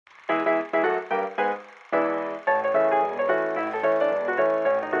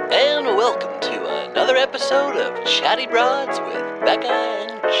another episode of Chatty Broads with Becca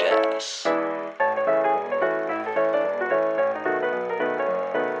and Jess.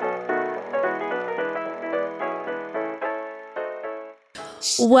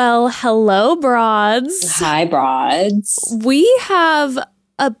 Well, hello, broads. Hi, broads. We have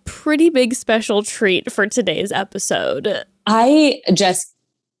a pretty big special treat for today's episode.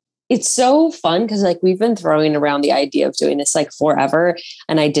 It's so fun because we've been throwing around the idea of doing this forever,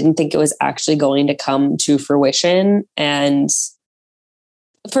 and I didn't think it was actually going to come to fruition. And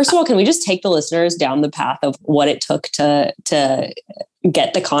first of all, can we just take the listeners down the path of what it took to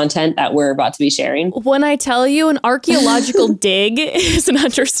get the content that we're about to be sharing? When I tell you an archaeological dig is an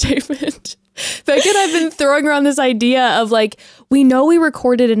understatement. Becca and I've been throwing around this idea of we know we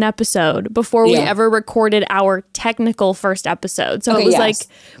recorded an episode before we ever recorded our technical first episode. So it was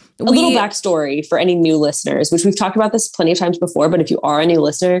a little backstory for any new listeners, which we've talked about this plenty of times before. But if you are a new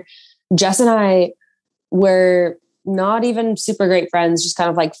listener, Jess and I were not even super great friends, just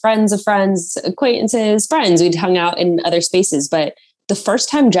kind of friends of friends, acquaintances, friends. We'd hung out in other spaces. But the first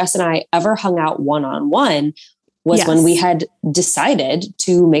time Jess and I ever hung out one-on-one was when we had decided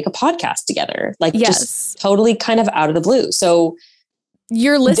to make a podcast together, just totally kind of out of the blue. So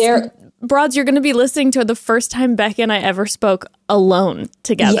you're listening, broads, you're going to be listening to the first time Becca and I ever spoke alone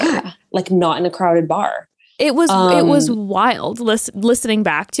together. Yeah, not in a crowded bar. It was wild listening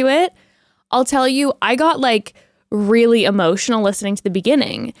back to it. I'll tell you, I got really emotional listening to the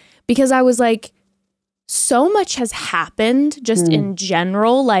beginning because I was so much has happened just in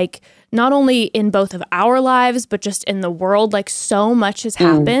general, not only in both of our lives, but just in the world, so much has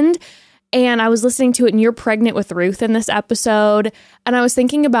happened. And I was listening to it, and you're pregnant with Ruth in this episode. And I was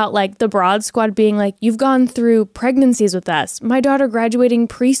thinking about the Broad Squad being you've gone through pregnancies with us, my daughter graduating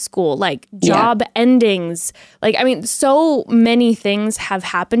preschool, job endings. So many things have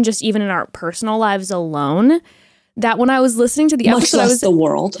happened just even in our personal lives alone, that when I was listening to the episode, much less the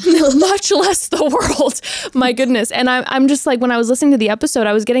world. Much less the world. My goodness. And I'm just when I was listening to the episode,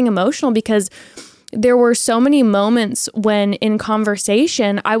 I was getting emotional because there were so many moments when in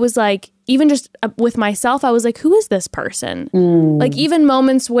conversation, I was even just with myself, I was who is this person? Even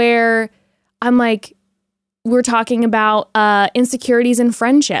moments where I'm we're talking about insecurities in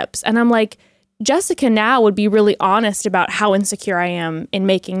friendships. And I'm Jessica now would be really honest about how insecure I am in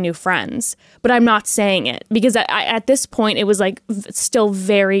making new friends, but I'm not saying it because at this point it was still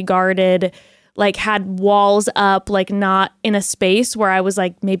very guarded, had walls up, not in a space where I was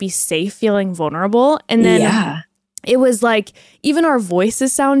maybe safe feeling vulnerable. And then it was even our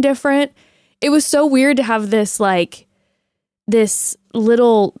voices sound different. It was so weird to have this this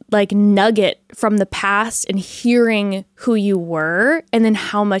little nugget from the past and hearing who you were and then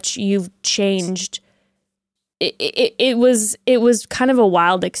how much you've changed. It was kind of a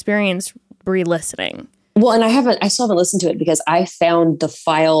wild experience re-listening. Well, and I still haven't listened to it because I found the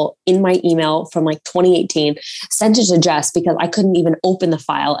file in my email from 2018, sent it to Jess because I couldn't even open the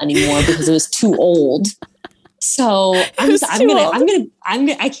file anymore because it was too old. So I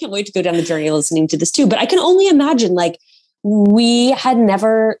can't wait to go down the journey of listening to this too. But I can only imagine we had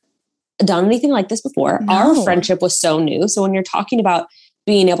never done anything like this before. No. Our friendship was so new. So when you're talking about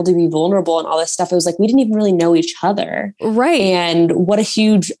being able to be vulnerable and all this stuff, it was we didn't even really know each other. Right. And what a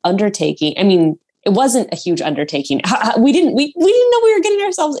huge undertaking. I mean, it wasn't a huge undertaking. We didn't know we were getting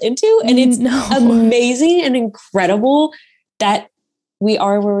ourselves into. And it's amazing and incredible that we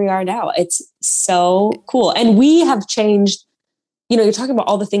are where we are now. It's so cool. And we have changed. You're talking about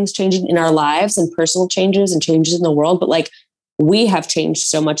all the things changing in our lives and personal changes and changes in the world, but we have changed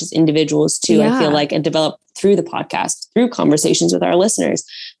so much as individuals too. Yeah. I feel and developed through the podcast, through conversations with our listeners,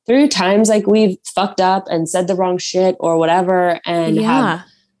 through times we've fucked up and said the wrong shit or whatever, and have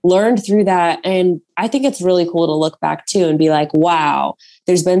learned through that. And I think it's really cool to look back too and be wow,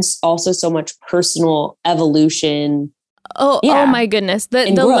 there's been also so much personal evolution. Oh my goodness. The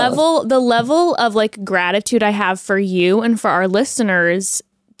level of gratitude I have for you and for our listeners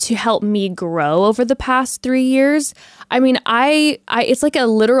to help me grow over the past 3 years. I mean, it's a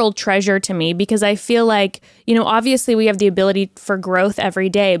literal treasure to me because I feel obviously we have the ability for growth every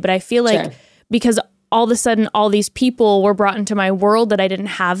day, but I feel because all of a sudden all these people were brought into my world that I didn't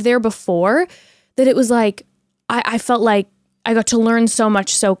have there before, that it was I felt I got to learn so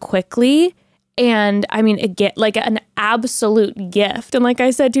much so quickly. And I mean, an absolute gift. And like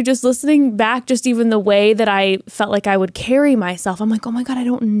I said, too, just listening back, just even the way that I felt I would carry myself, I'm oh my God, I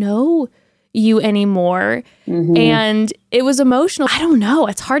don't know you anymore. And it was emotional. I don't know.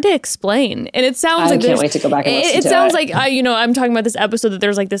 It's hard to explain. And it sounds I can't wait to go back and listen to it. It sounds like, I'm talking about this episode that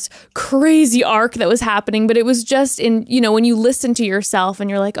there's like this crazy arc that was happening, but it was just in, when you listen to yourself and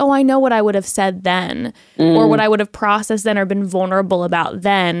you're like, oh, I know what I would have said then or what I would have processed then or been vulnerable about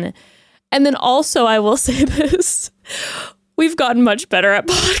then. And then also I will say this, we've gotten much better at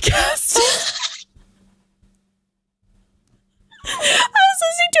podcasts. I was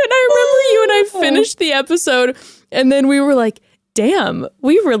listening to it and I remember you and I finished the episode and then we were like, damn,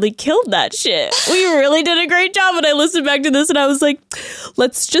 we really killed that shit. We really did a great job. And I listened back to this and I was like,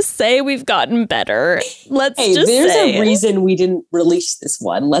 let's just say we've gotten better. There's a reason we didn't release this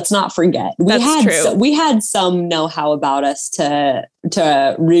one. Let's not forget. We had some know-how about us to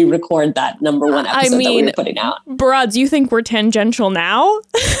re-record that number one episode that we were putting out. Broads, you think we're tangential now?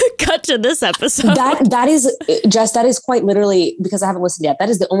 Cut to this episode. That is quite literally, because I haven't listened yet, that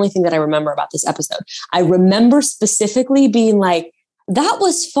is the only thing that I remember about this episode. I remember specifically being like, that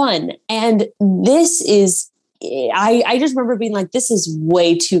was fun. And this is, I just remember being like, this is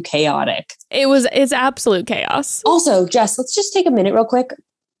way too chaotic. It's absolute chaos. Also, Jess, let's just take a minute real quick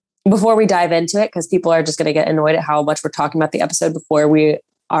before we dive into it, because people are just going to get annoyed at how much we're talking about the episode before we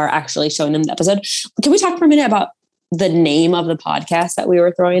are actually showing them the episode. Can we talk for a minute about the name of the podcast that we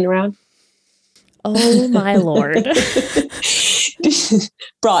were throwing around? Oh my Lord.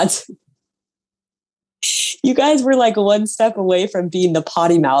 Broads. You guys were like one step away from being the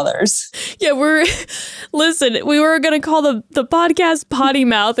potty mouthers. Yeah, we were going to call the podcast Potty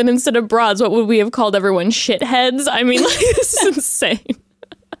Mouth, and instead of Broads, what would we have called everyone? Shitheads? I mean, like, this is insane.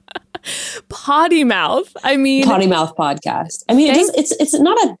 Potty Mouth. I mean, Potty Mouth podcast. I mean, it's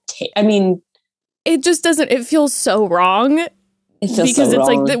not it just doesn't, it feels so wrong. It feels because so it's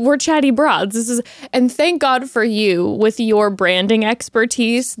wrong. like we're chatty broads. And thank God for you with your branding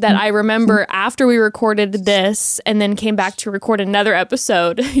expertise that I remember after we recorded this and then came back to record another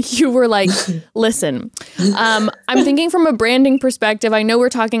episode, you were like, listen, I'm thinking from a branding perspective. I know we're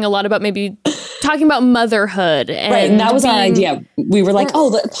talking a lot about talking about motherhood. And that was our idea. We were like,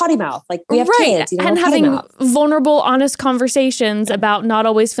 the potty mouth. Like we have kids. And having vulnerable, honest conversations about not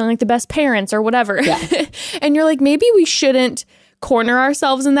always feeling like the best parents or whatever. Yeah. And you're like, maybe we shouldn't corner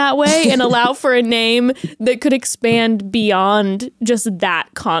ourselves in that way and allow for a name that could expand beyond just that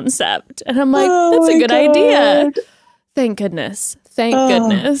concept. And I'm like, that's a good idea. Thank goodness. Thank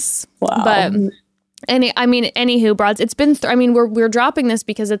goodness. Wow. But anywho, Broads, it's been, we're dropping this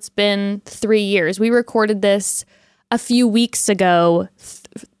because it's been 3 years. We recorded this a few weeks ago.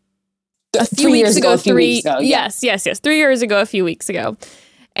 A few weeks ago. Yes. 3 years ago, a few weeks ago.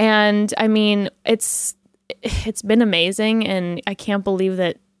 And I mean, it's been amazing, and I can't believe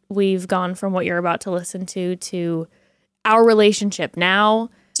that we've gone from what you're about to listen to our relationship now,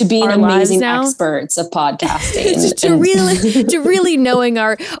 to being amazing experts of podcasting, to really knowing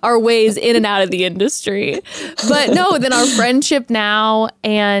our ways in and out of the industry. But no, then our friendship now,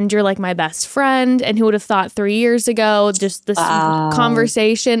 and you're like my best friend, and who would have thought 3 years ago, just this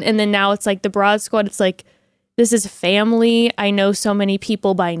conversation, and then now it's like the Broad Squad. It's like, this is family. I know so many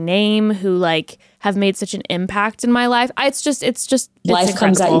people by name who like have made such an impact in my life. It's life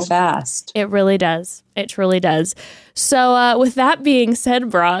comes at you fast. It really does. It truly does. So with that being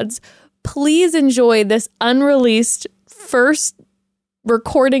said, Broads, please enjoy this unreleased first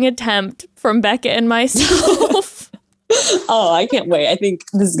recording attempt from Becca and myself. Oh, I can't wait. I think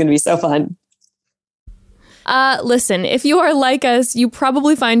this is going to be so fun. Listen, if you are like us, you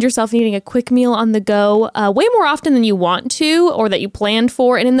probably find yourself needing a quick meal on the go way more often than you want to or that you planned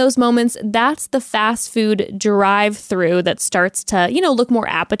for. And in those moments, that's the fast food drive-through that starts to, look more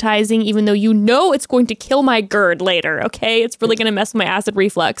appetizing, even though it's going to kill my GERD later, okay? It's really going to mess with my acid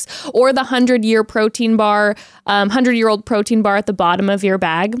reflux. Or the 100-year protein bar, 100-year-old protein bar at the bottom of your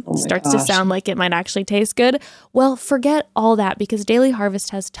bag starts to sound like it might actually taste good. Well, forget all that, because Daily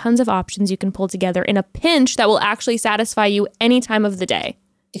Harvest has tons of options you can pull together in a pinch that will actually satisfy you any time of the day.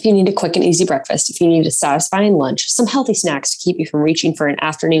 If you need a quick and easy breakfast, if you need a satisfying lunch, some healthy snacks to keep you from reaching for an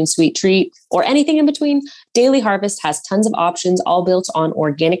afternoon sweet treat, or anything in between, Daily Harvest has tons of options, all built on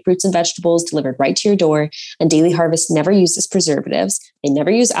organic fruits and vegetables delivered right to your door. And Daily Harvest never uses preservatives. They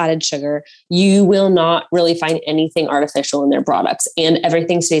never use added sugar. You will not really find anything artificial in their products. And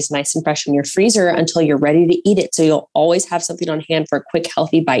everything stays nice and fresh in your freezer until you're ready to eat it. So you'll always have something on hand for a quick,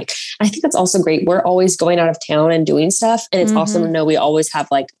 healthy bite. And I think that's also great. We're always going out of town and doing stuff. And it's awesome to know we always have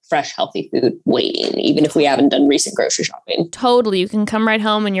like fresh, healthy food waiting, even if we haven't done recent grocery shopping. Totally. You can come right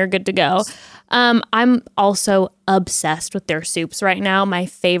home and you're good to go. I'm also obsessed with their soups right now. My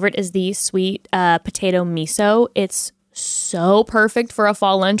favorite is the sweet potato miso. It's so perfect for a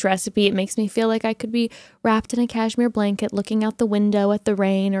fall lunch recipe. It makes me feel like I could be wrapped in a cashmere blanket, looking out the window at the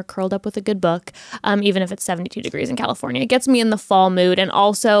rain, or curled up with a good book, even if it's 72 degrees in California. It gets me in the fall mood. And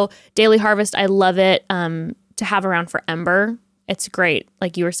also, Daily Harvest, I love it to have around for Ember. It's great,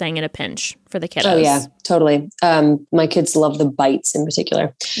 like you were saying, in a pinch for the kiddos. Oh, yeah, totally. My kids love the bites in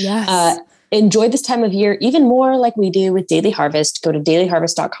particular. Yes. Enjoy this time of year even more like we do with Daily Harvest. Go to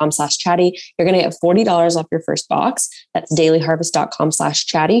dailyharvest.com/chatty. You're going to get $40 off your first box. That's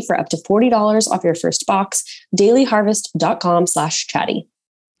dailyharvest.com/chatty for up to $40 off your first box. dailyharvest.com/chatty.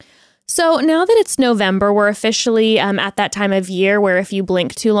 So now that it's November, we're officially at that time of year where if you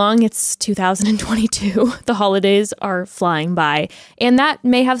blink too long, it's 2022. The holidays are flying by. And that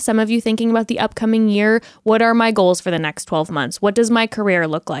may have some of you thinking about the upcoming year. What are my goals for the next 12 months? What does my career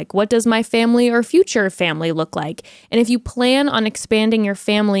look like? What does my family or future family look like? And if you plan on expanding your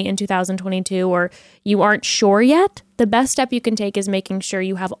family in 2022 or you aren't sure yet, the best step you can take is making sure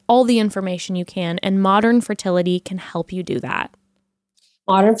you have all the information you can, and Modern Fertility can help you do that.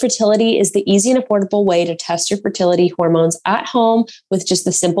 Modern Fertility is the easy and affordable way to test your fertility hormones at home with just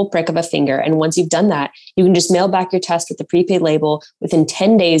the simple prick of a finger. And once you've done that, you can just mail back your test with the prepaid label. Within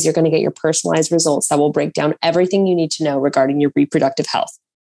 10 days, you're going to get your personalized results that will break down everything you need to know regarding your reproductive health.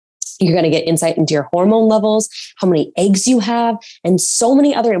 You're going to get insight into your hormone levels, how many eggs you have, and so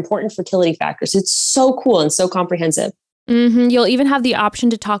many other important fertility factors. It's so cool and so comprehensive. You'll even have the option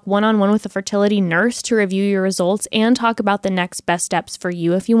to talk one-on-one with a fertility nurse to review your results and talk about the next best steps for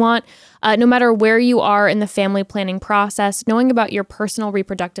you if you want. No matter where you are in the family planning process, knowing about your personal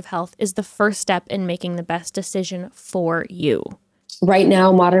reproductive health is the first step in making the best decision for you. Right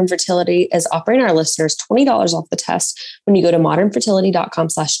now, Modern Fertility is offering our listeners $20 off the test when you go to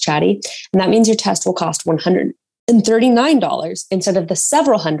modernfertility.com/chatty. And that means your test will cost $139 instead of the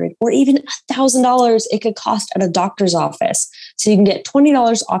several hundred or even $1,000 it could cost at a doctor's office. So you can get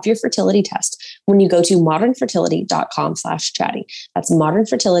 $20 off your fertility test when you go to modernfertility.com/chatty. That's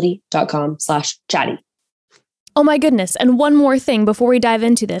modernfertility.com/chatty. Oh my goodness. And one more thing before we dive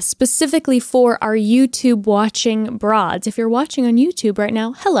into this, specifically for our YouTube watching broads. If you're watching on YouTube right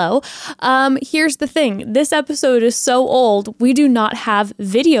now, hello. Here's the thing. This episode is so old, we do not have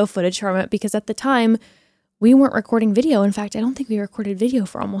video footage from it because at the time, we weren't recording video. In fact, I don't think we recorded video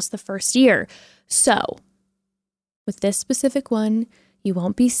for almost the first year. So with this specific one, you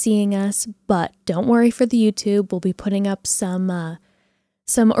won't be seeing us, but don't worry for the YouTube. We'll be putting up some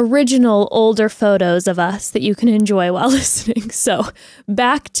original older photos of us that you can enjoy while listening. So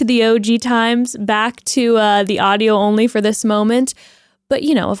back to the OG times, back to the audio only for this moment. But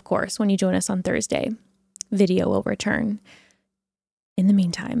of course, when you join us on Thursday, video will return. In the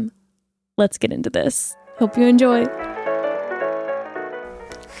meantime, let's get into this. Hope you enjoy.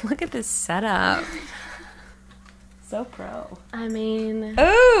 Look at this setup. So pro. I mean...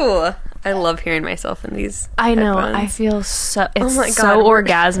 Oh! I love hearing myself in these I know. headphones. I feel so... It's oh my God. so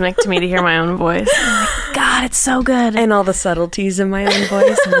orgasmic to me to hear my own voice. I'm like, God, it's so good. And all the subtleties of my own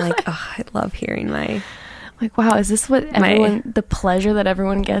voice. I'm like, oh, I love hearing my... Like, wow, is this what the pleasure that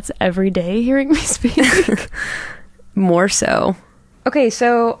everyone gets every day hearing me speak? More so. Okay,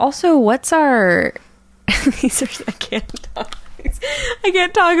 so also, what's our... I can't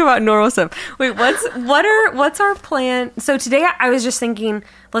talk about normal stuff. Wait, what's our plan? So today I was just thinking,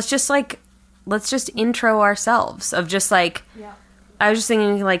 let's just intro ourselves of just like, yeah. I was just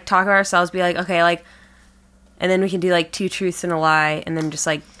thinking like talk about ourselves, be like, okay, like, and then we can do like 2 truths and a lie, and then just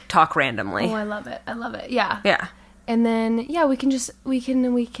like talk randomly. Oh, I love it. Yeah. Yeah. And then we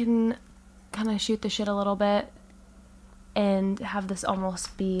can kind of shoot the shit a little bit and have this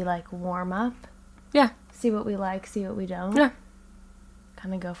almost be like warm up. Yeah. See what we like, see what we don't. Yeah.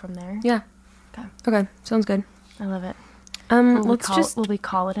 Kind of go from there. Yeah. Okay. Sounds good. I love it. Will we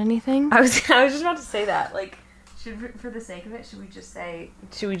call it anything? I was just about to say that. Like, for the sake of it, should we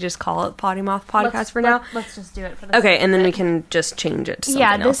just call it Potty Moth Podcast for now? Let's just do it for the sake and then of we it. can just change it to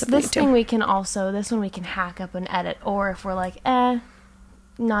something else. This one we can hack up and edit. Or if we're like,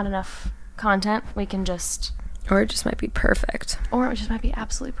 not enough content, we can just... Or it just might be perfect. Or it just might be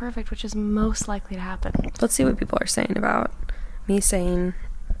absolutely perfect, which is most likely to happen. Let's see what people are saying about me saying,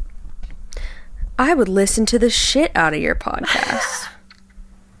 I would listen to the shit out of your podcast.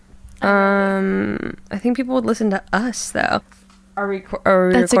 I think people would listen to us, though. Are we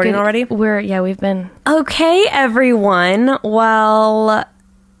recording already? We've been. Okay, everyone. Well...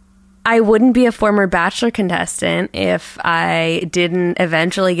 I wouldn't be a former Bachelor contestant if I didn't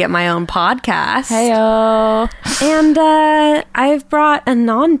eventually get my own podcast. Heyo. And I've brought a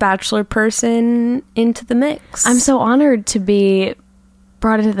non-Bachelor person into the mix. I'm so honored to be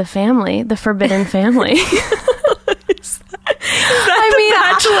brought into the family, the forbidden family. mean,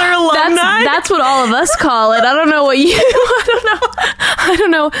 Bachelor alumni. that's what all of us call it. I don't know what you. I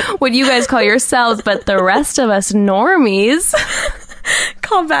don't know what you guys call yourselves, but the rest of us normies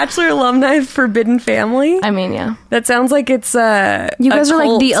call Bachelor alumni Forbidden Family. I mean, yeah, that sounds like it's you guys are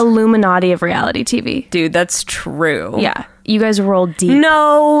like the Illuminati of reality TV, dude. That's true. Yeah, you guys roll deep.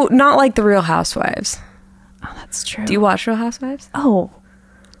 No, not like the Real Housewives. Oh, that's true. Do you watch Real Housewives? Oh,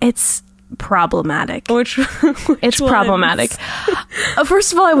 it's problematic. Which it's problematic.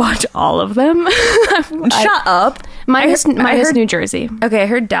 First of all, I watch all of them. Shut up. Minus New Jersey. Okay, I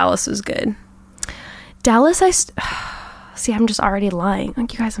heard Dallas was good. Dallas, see, I'm just already lying.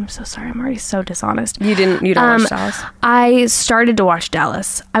 Like, you guys, I'm so sorry. I'm already so dishonest. You don't watch Dallas? I started to watch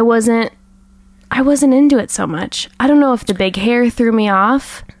Dallas. I wasn't into it so much. I don't know if the big hair threw me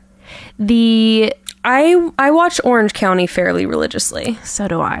off. I watch Orange County fairly religiously. So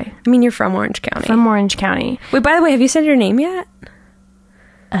do I. I mean, you're from Orange County. From Orange County. Wait, by the way, have you said your name yet?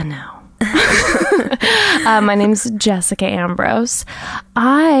 No. My name's Jessica Ambrose.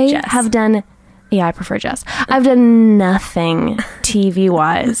 I have done... Yeah, I prefer Jess. I've done nothing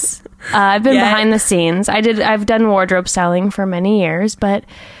TV-wise. I've been behind the scenes. I've done wardrobe styling for many years, but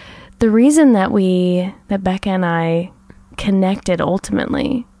the reason that Becca and I connected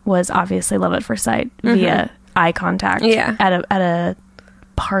ultimately was obviously love at first sight via eye contact at a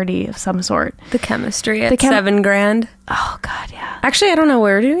party of some sort. The chemistry at $7,000. Oh God, yeah. Actually, I don't know,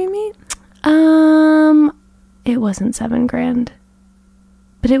 where did we meet? It wasn't $7,000,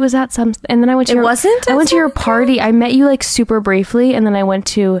 but it was at some. And then I went to. I went to your party. I met you like super briefly, and then I went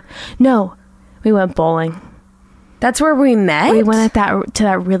to. No, we went bowling. That's where we met. We went to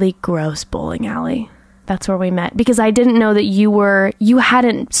that really gross bowling alley. That's where we met, because I didn't know that you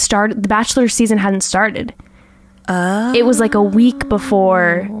hadn't started. The Bachelor season hadn't started. Oh. It was like a week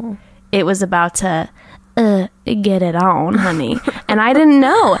before it was about to get it on, honey. And I didn't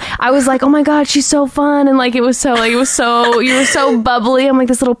know. I was like, oh my God, she's so fun. And like, you were so bubbly. I'm like,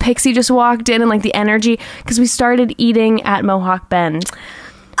 this little pixie just walked in, and like the energy, because we started eating at Mohawk Bend.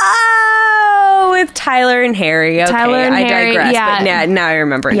 Oh, with Tyler and Harry. Okay, Tyler and Harry, digress. Yeah. But now I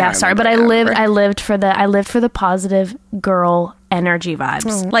remember. Yeah, sorry, but I lived for the positive girl energy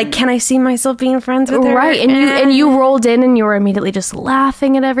vibes. Like, can I see myself being friends with her? Right, and you rolled in, and you were immediately just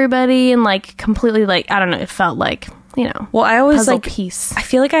laughing at everybody, and like completely like, I don't know, it felt like, you know. Well, I always puzzle like piece. I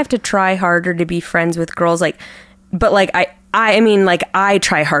feel like I have to try harder to be friends with girls, like, but like I mean, like, I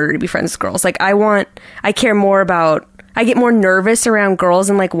try harder to be friends with girls. Like, I care more about. I get more nervous around girls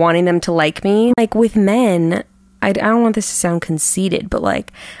and like wanting them to like me. Like with men, I don't want this to sound conceited, but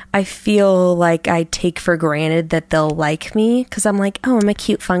like I feel like I take for granted that they'll like me because I'm like, oh, I'm a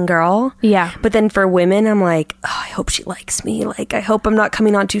cute, fun girl. Yeah. But then for women, I'm like, oh, I hope she likes me. Like, I hope I'm not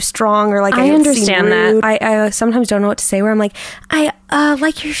coming on too strong, or like I understand that. I sometimes don't know what to say. Where I'm like, I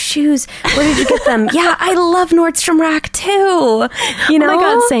like your shoes. Where did you get them? Yeah, I love Nordstrom Rack too. You know? Oh my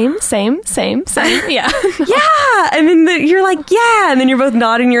God, same. Yeah. Yeah. And then you're like, yeah. And then you're both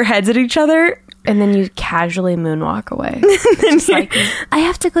nodding your heads at each other. And then you casually moonwalk away. Just like, I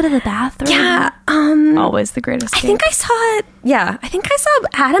have to go to the bathroom. Yeah. Always the greatest. I think I saw it. Yeah. I think I saw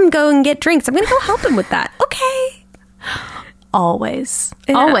Adam go and get drinks. I'm going to go help him with that. Okay. Always.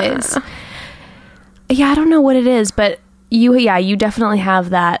 Yeah. Always. Yeah, I don't know what it is, but you definitely have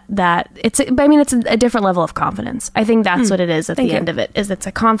that it's a different level of confidence. I think that's what it is at the end of it, is it's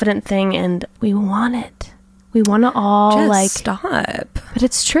a confident thing, and we want it. We want to all just like stop. But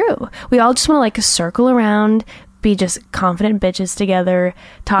it's true. We all just want to like circle around, be just confident bitches together,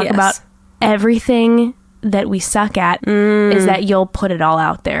 talk about everything that we suck at. Is that you'll put it all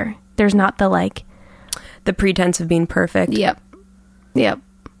out there. There's not the pretense of being perfect. Yep.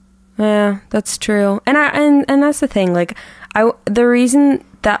 Yeah, that's true. And that's the thing. Like, the reason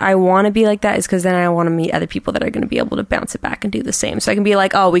that I want to be like that is because then I want to meet other people that are going to be able to bounce it back and do the same. So I can be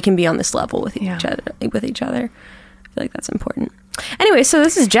like, oh, we can be on this level with each other. I feel like that's important. Anyway, so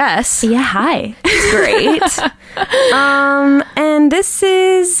this is Jess. Yeah, hi. It's great. And this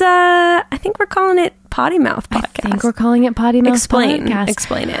is, I think we're calling it Potty Mouth Podcast. I think we're calling it Potty Mouth Podcast.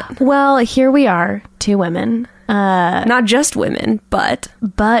 Explain it. Well, here we are, two women. Not just women, but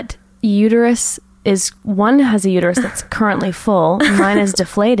uterus is, one has a uterus that's currently full. Mine is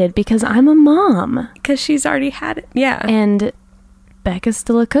deflated because I'm a mom. Because she's already had it. Yeah. And Becca's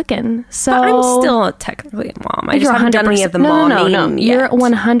still a cooking. So but I'm still technically a mom. I just haven't done any of the momming. No. You're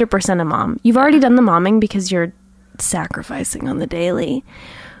 100% a mom. You've already done the momming because you're sacrificing on the daily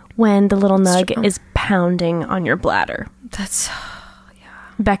when the little nug is pounding on your bladder. That's...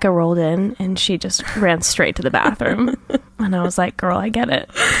 Becca rolled in and she just ran straight to the bathroom. And I was like, girl, I get it.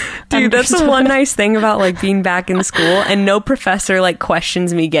 Dude, that's the one nice thing about like being back in school, and no professor like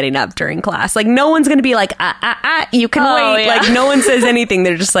questions me getting up during class. Like no one's gonna be like, you can wait. Yeah. Like no one says anything.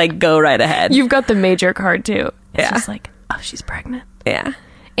 They're just like, go right ahead. You've got the major card too. It's Yeah. just like, oh, she's pregnant. Yeah.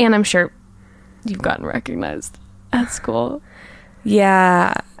 And I'm sure you've gotten recognized at school.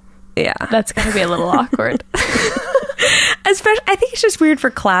 Yeah. That's gonna be a little awkward. Especially, I think it's just weird for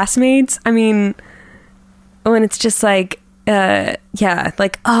classmates. I mean, when it's just like,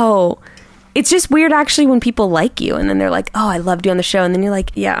 like, oh, it's just weird actually when people like you and then they're like, oh, I loved you on the show. And then you're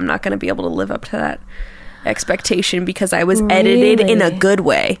like, yeah, I'm not going to be able to live up to that expectation because I was edited in a good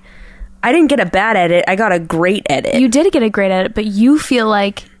way. I didn't get a bad edit. I got a great edit. You did get a great edit, but you feel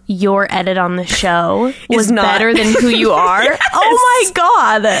like your edit on the show was better than who you are. Yes. Oh my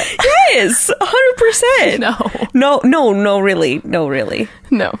God. Yes, 100%. No, really.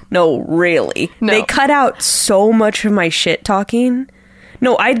 No. They cut out so much of my shit talking.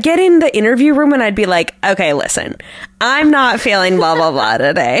 No, I'd get in the interview room and I'd be like, okay, listen, I'm not feeling blah, blah, blah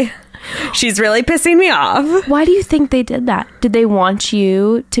today. She's really pissing me off. Why do you think they did that? Did they want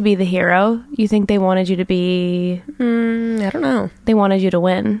you to be the hero? You think they wanted you to be... I don't know. They wanted you to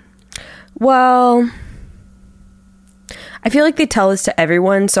win? Well, I feel like they tell this to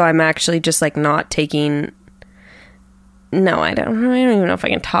everyone, so I'm actually just like not taking... No, I don't even know if I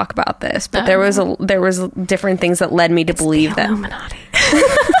can talk about this, but there was different things that led me to believe that... Illuminati.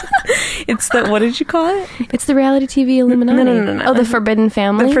 It's the, what did you call it? It's the reality TV Illuminati. No. Oh, the Forbidden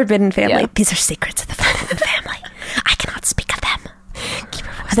Family? The Forbidden Family. Yeah. These are secrets of the Forbidden Family. I cannot speak of them.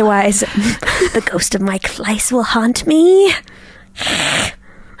 Otherwise, the ghost of Mike Fleiss will haunt me.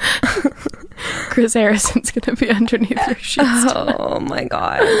 Chris Harrison's going to be underneath your sheets. Oh my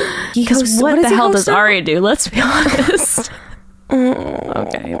God. Because what the hell does Ari do? Let's be honest.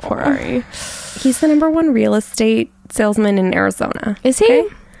 Okay, poor Ari. He's the #1 real estate salesman in Arizona. Is he? Okay?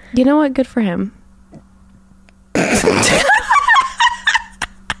 You know what? Good for him.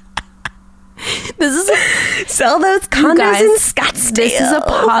 This is sell those condos in Scottsdale. This is a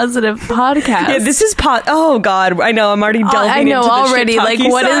positive podcast. Yeah, this is oh God, I know. I'm already delving I know into the already. Like,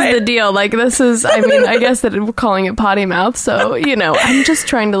 what is the deal? Like, this is. I mean, I guess that we're calling it potty mouth. So I'm just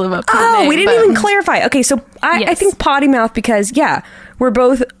trying to live up to the name. We didn't even clarify. Okay, so I think potty mouth because we're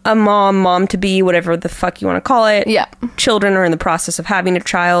both a mom to be, whatever the fuck you want to call it. Yeah, children are in the process of having a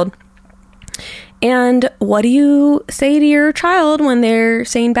child. And what do you say to your child when they're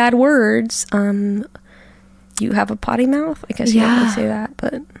saying bad words? You have a potty mouth? I guess you don't really say that,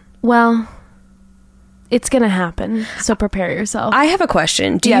 but... Well, it's going to happen, so prepare yourself. I have a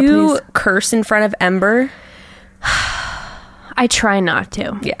question. Do you please. Curse in front of Ember? I try not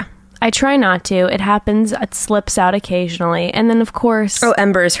to. Yeah. I try not to. It happens. It slips out occasionally. And then, of course... Oh,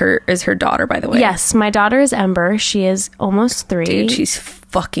 Ember is her daughter, by the way. Yes, my daughter is Ember. She is almost 3. Dude, she's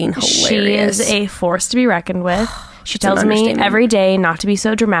fucking hilarious. She is a force to be reckoned with. She tells me every day not to be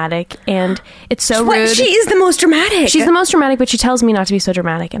so dramatic, and it's so rude. She is the most dramatic. She's the most dramatic, but she tells me not to be so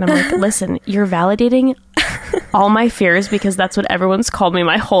dramatic, and I'm like, listen, you're validating all my fears because that's what everyone's called me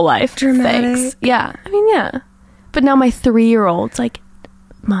my whole life. Dramatic. Thanks. Yeah. I mean, yeah. But now my 3-year-old's like,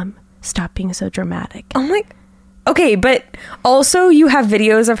 Mom, stop being so dramatic. Oh my... Okay, but also you have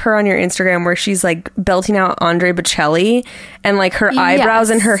videos of her on your Instagram where she's like belting out Andre Bocelli and like her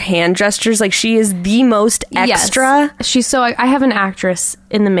eyebrows and her hand gestures. Like she is the most extra. Yes. She's so... I have an actress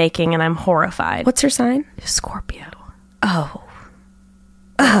in the making and I'm horrified. What's her sign? Scorpio. Oh.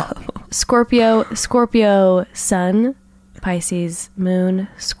 Scorpio sun, Pisces moon,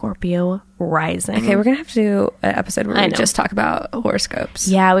 Scorpio rising. Okay, we're gonna have to do an episode where we just talk about horoscopes.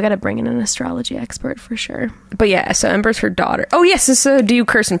 Yeah, we gotta bring in an astrology expert for sure. But yeah, so Ember's her daughter. Oh yes, so do you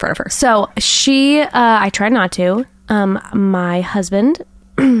curse in front of her? So she, I try not to. My husband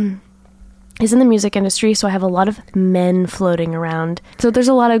is in the music industry, so I have a lot of men floating around. So there's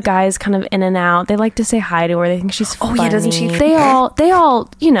a lot of guys kind of in and out. They like to say hi to her. They think she's funny. Oh yeah, doesn't she? They all,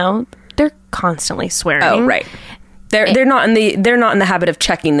 they're constantly swearing. Oh right. They're not in the habit of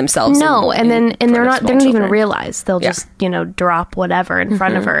checking themselves. No, and they don't even realize. They'll just drop whatever in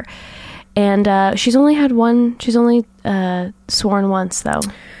front of her. And she's only sworn once though,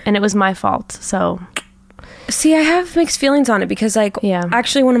 and it was my fault. So see, I have mixed feelings on it because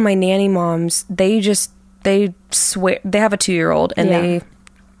actually one of my nanny moms, they swear. They have a 2-year-old and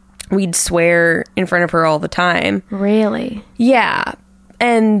we'd swear in front of her all the time. Really? Yeah,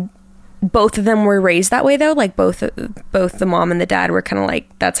 and both of them were raised that way though. Like both the mom and the dad were kind of like,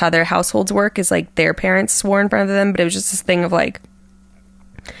 that's how their households work, is like their parents swore in front of them, but it was just this thing of like,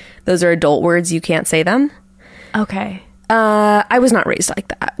 those are adult words, you can't say them. Okay. I was not raised like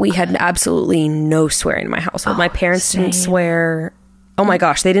that. We had absolutely no swearing in my household. My parents didn't swear. Oh my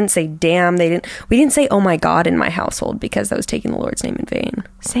gosh, they didn't say damn. We didn't say oh my God in my household because that was taking the Lord's name in vain.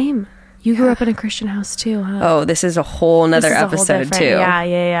 Same. You grew up in a Christian house too, huh? Oh, this is a whole nother episode too.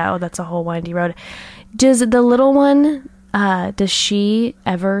 Yeah. Oh, that's a whole windy road. Does the little one, does she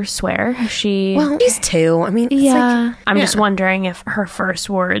ever swear? Well, she's 2. I mean, it's like, I'm just wondering if her first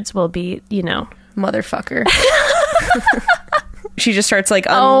words will be, motherfucker. She just starts like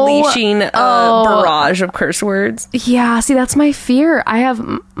unleashing a barrage of curse words. Yeah, see, that's my fear.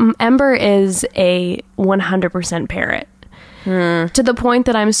 Ember is a 100% parrot. To the point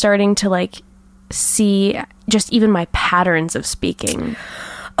that I'm starting to like see just even my patterns of speaking.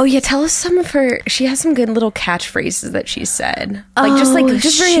 Oh yeah, tell us some of her. She has some good little catchphrases that she said,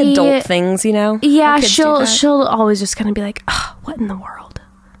 just very adult things, Yeah, she'll always just kind of be like, oh, "What in the world?"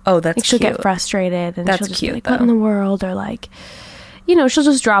 Oh, that's like she'll cute. get frustrated and that's she'll just cute, be like, "What in the world?" Or like, she'll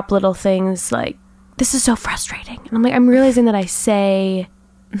just drop little things like, "This is so frustrating," and I'm like, I'm realizing that I say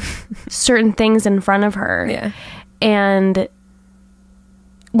certain things in front of her, and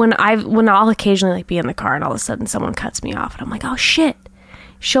when I'll occasionally like be in the car and all of a sudden someone cuts me off and I'm like, oh shit,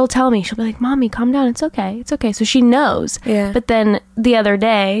 she'll tell me, she'll be like, Mommy, calm down, it's okay, so she knows. But then the other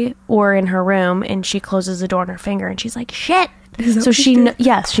day we're in her room and she closes the door on her finger and she's like, shit. So she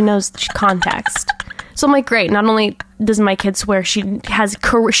knows context. So I'm like, great, not only does my kid swear, she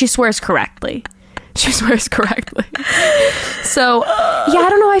swears correctly. So I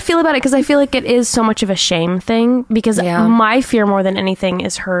don't know how I feel about it, because I feel like it is so much of a shame thing, because my fear more than anything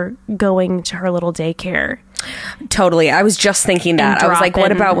is her going to her little daycare. Totally. I was just thinking that. I was like,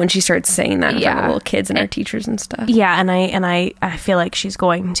 what about when she starts saying that in front of little kids and our teachers and stuff? Yeah, and I feel like she's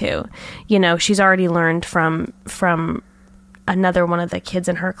going to. She's already learned from another one of the kids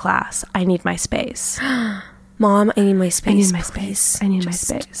in her class, I need my space. Mom, I need my space. I need my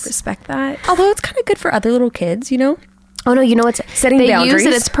space. Respect that. Although it's kind of good for other little kids, Oh no, it's setting boundaries. Use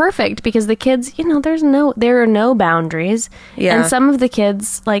it. It's perfect because the kids, there are no boundaries. Yeah. And some of the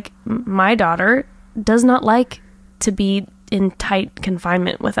kids, like my daughter, does not like to be in tight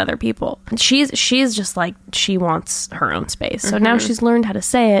confinement with other people. She's just like, she wants her own space. So now she's learned how to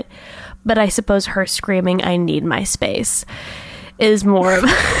say it, but I suppose her screaming, I need my space, is more of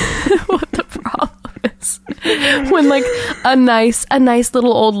what the problem is. When like a nice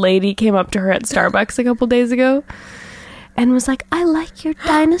little old lady came up to her at Starbucks a couple days ago and was like, I like your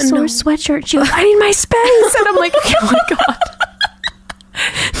dinosaur sweatshirt. She goes, I need my space. And I'm like, oh my God.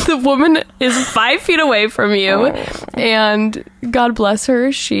 The woman is 5 feet away from you, and God bless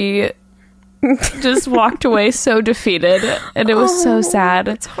her, she just walked away so defeated, and it was so sad.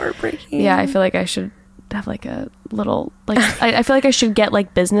 It's heartbreaking. Yeah, I feel like I should have like a little I feel like I should get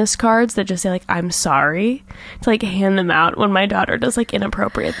like business cards that just say like, I'm sorry, to like hand them out when my daughter does like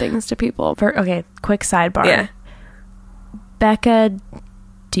inappropriate things to people. Okay, quick sidebar. Yeah. Becca,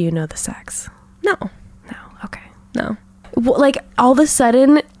 do you know the sex? No. Okay. No. Like all of a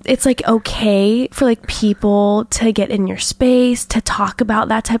sudden it's like okay for like people to get in your space to talk about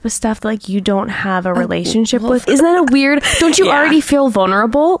that type of stuff that like you don't have a relationship with. Isn't that a weird, don't you already feel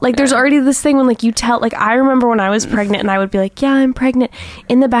vulnerable? Like there's already this thing when like you tell, like I remember when I was pregnant and I would be like, yeah, I'm pregnant.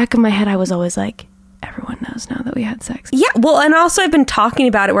 In the back of my head I was always like, everyone knows now that we had sex. Yeah, well, and also I've been talking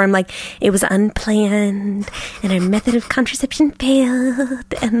about it where I'm like, it was unplanned and our method of contraception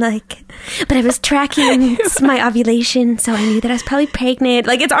failed, and like, but I was tracking my ovulation, so I knew that I was probably pregnant.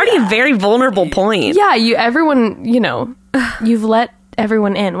 Like, it's already a very vulnerable point. Yeah, everyone, you've let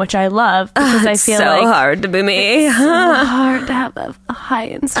everyone in, which I love, because I feel so like hard to be me. It's so hard to have a high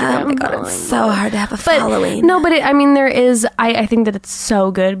Instagram. Oh my God, it's so hard to have a following. No, but there is. I think that it's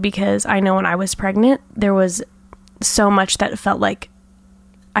so good, because I know when I was pregnant, there was so much that felt like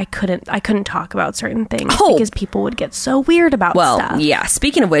I couldn't talk about certain things because people would get so weird about stuff. Well, yeah.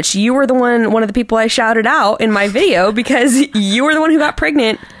 Speaking of which, you were one of the people I shouted out in my video because you were the one who got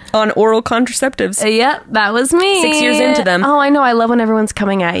pregnant on oral contraceptives. Yep, that was me. 6 years into them. Oh, I know. I love when everyone's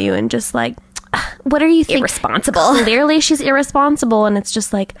coming at you and just like, what are you thinking? Irresponsible. Clearly she's irresponsible. And it's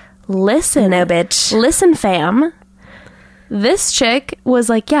just like, listen. No, bitch. Listen, fam. This chick was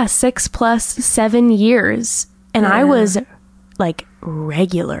like, 6 plus 7 years. And I was like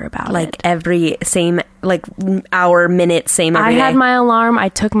regular about it. Like every same, like hour, minute, same every day. I had my alarm. I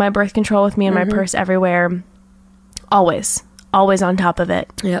took my birth control with me in my purse everywhere. Always on top of it.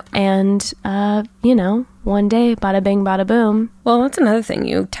 Yep. And, one day, bada bing, bada boom. Well, that's another thing.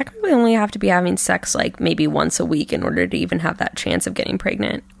 You technically only have to be having sex like maybe once a week in order to even have that chance of getting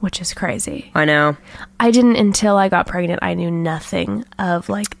pregnant. Which is crazy. I know. I didn't until I got pregnant. I knew nothing of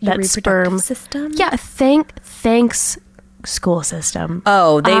like your that sperm system. Yeah. Thanks school system.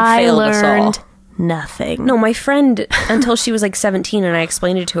 Oh, they failed us all. Nothing. No, my friend, until she was like 17 and I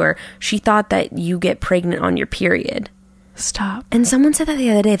explained it to her, she thought that you get pregnant on your period. Stop. And someone said that the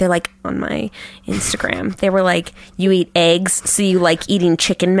other day. They're like, on my Instagram, they were like, you eat eggs, so you like eating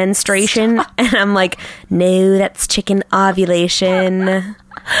chicken menstruation. Stop. And I'm like, no, that's chicken ovulation.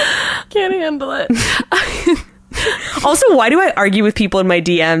 Can't handle it. Also, why do I argue with people in my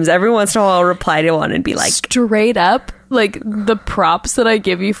DMs? Every once in a while I'll reply to one and be like, straight up, like the props that I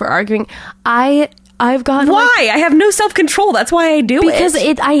give you for arguing. I've got why? I have no self-control. That's why I do because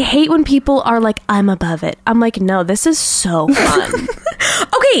I hate when people are like, I'm above it. I'm like, no, this is so fun.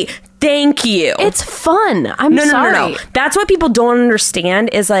 Okay, thank you. It's fun. I'm sorry. No. That's what people don't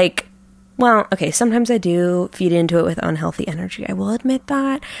understand is like, well, okay, sometimes I do feed into it with unhealthy energy. I will admit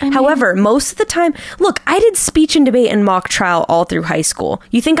that. However, most of the time, look, I did speech and debate and mock trial all through high school.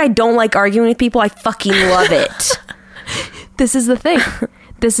 You think I don't like arguing with people? I fucking love it. This is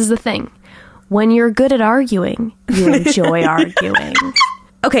the thing. When you're good at arguing, you enjoy arguing.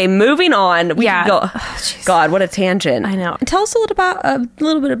 Okay, moving on. We can go. God, what a tangent. I know. Tell us a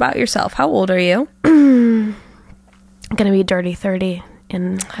little bit about yourself. How old are you? I'm gonna be dirty 30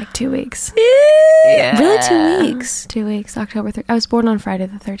 in like 2 weeks. Yeah. Really, 2 weeks? 2 weeks, October 3rd. I was born on Friday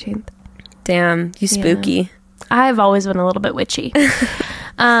the 13th. Damn, you spooky. Yeah. I've always been a little bit witchy.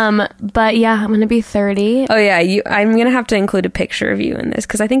 But yeah, I'm gonna be 30. Oh yeah, I'm gonna have to include a picture of you in this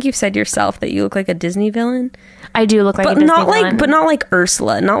because I think you've said yourself that you look like a Disney villain. I do look like a Disney villain. But not like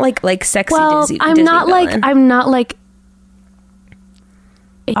Ursula, not like sexy Disney. I'm not like an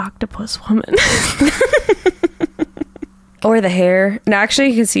octopus woman. Or the hair. No, actually,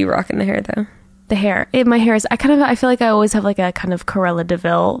 you can see you rocking the hair though. The hair. My hair is. I feel like I always have like a kind of Cruella de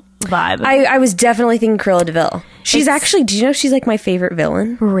Vil vibe. I was definitely thinking Cruella de Vil. She's actually. Do you know she's like my favorite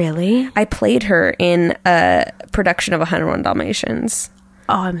villain? Really? I played her in a production of 101 Dalmatians.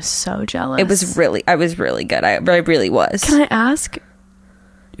 Oh, I'm so jealous. I was really good. I really was. Can I ask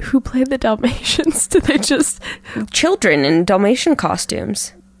who played the Dalmatians? Did they just children in Dalmatian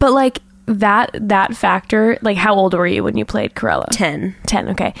costumes? But like. That factor, like how old were you when you played Cruella? 10.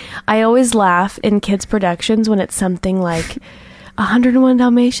 Okay. I always laugh in kids productions when it's something like 101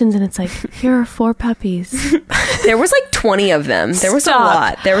 Dalmatians and it's like, here are 4 puppies. There was like 20 of them. There was a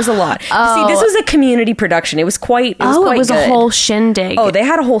lot. Oh. See, this was a community production. It was quite it was good. A whole shindig. Oh, they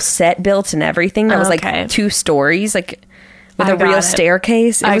had a whole set built and everything that was like 2 stories, like with a real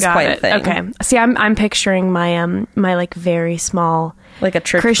staircase. It was quite a thing. Okay. See, I'm picturing my my like very small, like a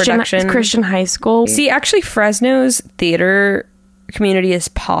church production, Christian high school. See, actually, Fresno's theater community is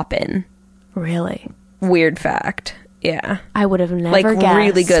poppin'. Really? Weird fact. Yeah, I would have never guessed.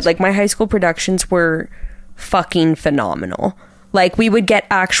 Really good. Like my high school productions were fucking phenomenal. Like we would get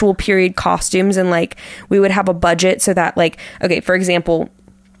actual period costumes and like we would have a budget so that like, okay, for example,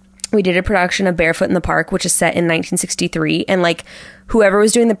 we did a production of Barefoot in the Park, which is set in 1963. And like whoever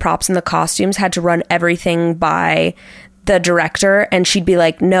was doing the props and the costumes had to run everything by the director. And she'd be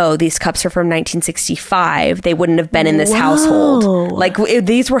like, no, these cups are from 1965. They wouldn't have been in this household. Like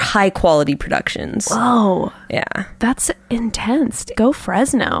these were high quality productions. Whoa. Yeah. That's intense. Go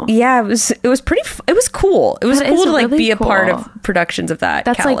Fresno. Yeah, it was cool. It was cool to like really be a part of productions of that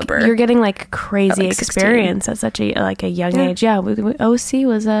caliber. Like you're getting like crazy experience at such a young age. Yeah, OC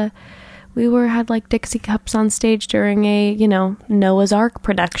was we had like Dixie cups on stage during a Noah's Ark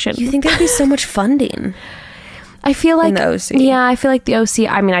production. You think there'd be so much funding? I feel like in the OC. Yeah, I feel like the OC.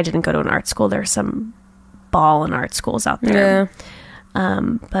 I mean, I didn't go to an art school. There's some ball and art schools out there. Yeah.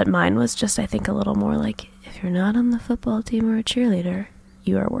 But mine was just, I think, a little more like, if you're not on the football team or a cheerleader,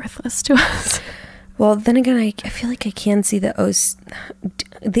 you are worthless to us. Well, then again, I feel like I can see the OC.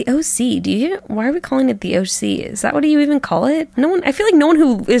 The OC. Why are we calling it the OC? Is that what you even call it? I feel like no one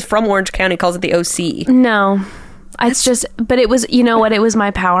who is from Orange County calls it the OC. No. It's just, but it was, you know what, it was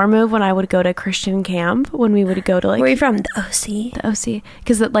my power move when I would go to Christian camp, when we would go to like... Where are you from? The OC? The OC.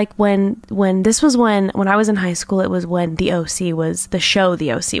 Because like when I was in high school, it was when the OC was, the show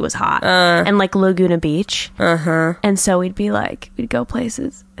The OC was hot. And like Laguna Beach. Uh-huh. And so we'd go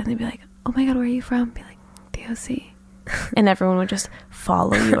places and they'd be like, oh my God, where are you from? Be like, the OC. And everyone would just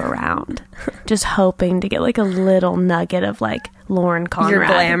follow you around, just hoping to get like a little nugget of like Lauren Conrad. Your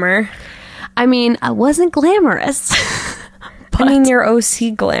glamour. I mean, I wasn't glamorous. I mean, your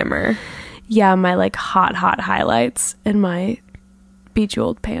OC glamour. Yeah, my like hot highlights and my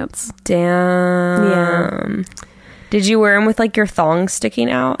bejeweled pants. Damn. Yeah. Did you wear them with like your thongs sticking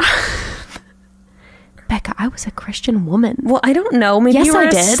out? Becca, I was a Christian woman. Well, I don't know. Maybe you were a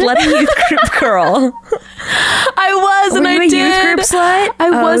slutty youth group girl. I was, and I did. Youth group slut?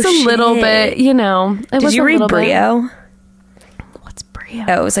 I was a little bit, Did you read Brio? Rio.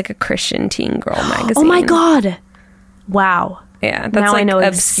 Oh, it was like a Christian teen girl magazine. Oh my God. Wow. Yeah, that's now like I know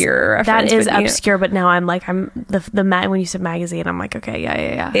obscure reference. That is obscure, but now I'm like, when you said magazine, I'm like, okay,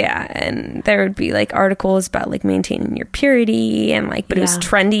 yeah. Yeah, and there would be like articles about like maintaining your purity and like, but it was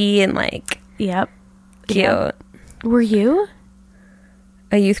trendy and like, yep, cute. Yep. Were you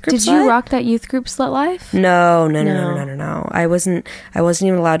a youth group? Did you rock that youth group slut life? No. I wasn't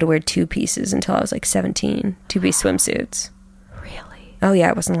even allowed to wear two pieces until I was like 17. 2-piece swimsuits. Oh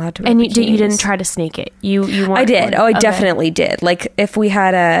yeah, I wasn't allowed to wear And bikinis. you didn't try to sneak it. You weren't. I did. I definitely did. Like if we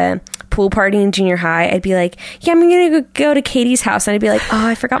had a pool party in junior high, I'd be like, yeah, I'm gonna go to Katie's house, and I'd be like, oh,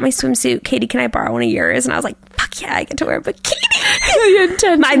 I forgot my swimsuit. Katie, can I borrow one of yours? And I was like, fuck yeah, I get to wear a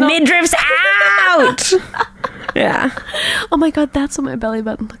bikini. My midriff's out. Yeah. Oh my God, that's what my belly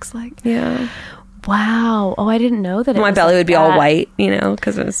button looks like. Yeah. Wow. Oh, I didn't know that. My belly would be all white,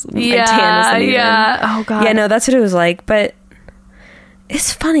 because it was tan isn't even. Oh God. Yeah, no, that's what it was like, but.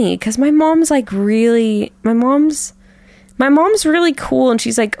 It's funny because my mom's really cool and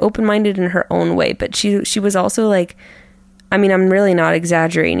she's like open-minded in her own way, but she was also like, I mean, I'm really not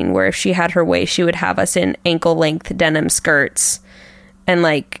exaggerating, where if she had her way, she would have us in ankle length denim skirts and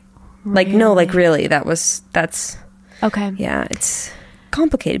really that's okay. Yeah, it's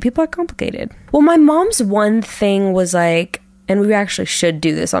complicated. People are complicated. Well, my mom's one thing was like, and we actually should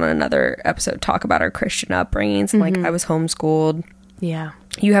do this on another episode, talk about our Christian upbringings. Like I was homeschooled. Yeah.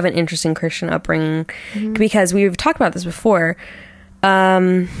 You have an interesting Christian upbringing because we've talked about this before.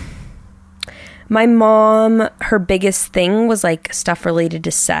 My mom, her biggest thing was like stuff related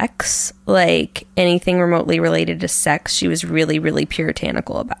to sex, like anything remotely related to sex. She was really, really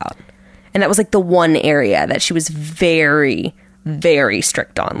puritanical about. And that was like the one area that she was very, very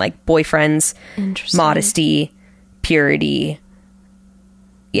strict on, like boyfriends, modesty, purity.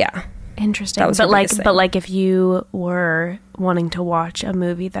 Yeah. Interesting. But like if you were wanting to watch a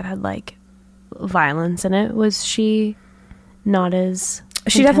movie that had like violence in it, was she not as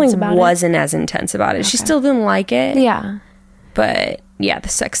she definitely wasn't as intense about it. Okay. She still didn't like it. Yeah. But yeah, the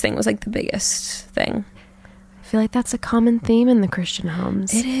sex thing was like the biggest thing. I feel like that's a common theme in the Christian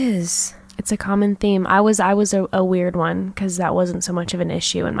homes. It is. It's a common theme. I was a weird one because that wasn't so much of an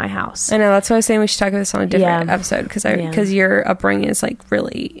issue in my house. I know, that's why I was saying we should talk about this on a different episode because your upbringing is like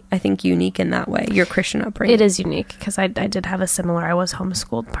really, I think, unique in that way. Your Christian upbringing. It is unique because I did have a similar. I was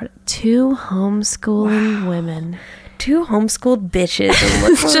homeschooled. Two homeschooling women. Two homeschooled bitches.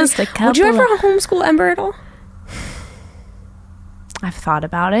 It's just a couple. Would you ever homeschool Ember at all? I've thought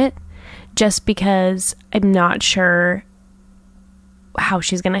about it, just because I'm not sure how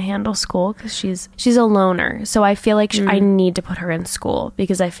she's going to handle school, because she's a loner. So I feel like I need to put her in school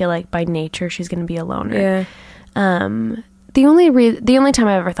because I feel like by nature she's going to be a loner. Yeah. The only time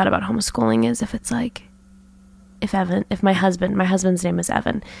I've ever thought about homeschooling is if it's like, if my husband's name is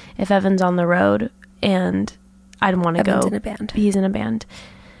Evan, if Evan's on the road and I'd want to go. In a band. He's in a band.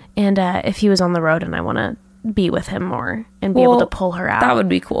 And if he was on the road and I want to be with him more and be able to pull her out. That would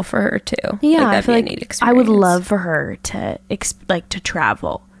be cool for her too. Yeah, like, I feel like I would love for her to to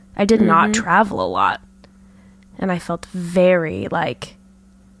travel. I did not travel a lot, and I felt very like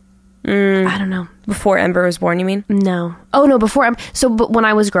I don't know. Before Ember was born, you mean? No. Oh no, before but when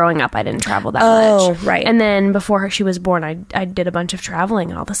I was growing up, I didn't travel that much. Oh, right. And then before she was born, I did a bunch of traveling,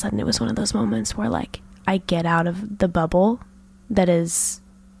 and all of a sudden it was one of those moments where like I get out of the bubble that is.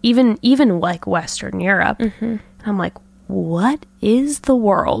 Even like Western Europe, and I'm like, what is the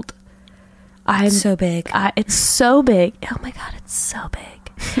world? It's so big. It's so big. Oh my God, it's so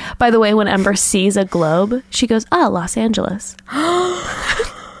big. By the way, when Ember sees a globe, she goes, Los Angeles. Oh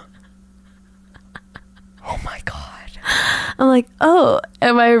my God. I'm like, oh,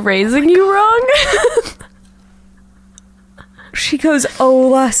 am I raising you wrong? She goes,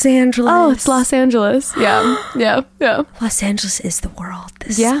 Los Angeles. Oh, it's Los Angeles. Yeah. Los Angeles is the world.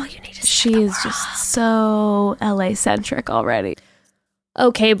 This is all you need to see. She is just so LA centric already.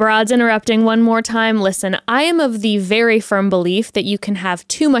 Okay, broads, interrupting one more time. Listen, I am of the very firm belief that you can have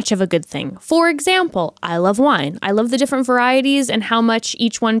too much of a good thing. For example, I love wine. I love the different varieties and how much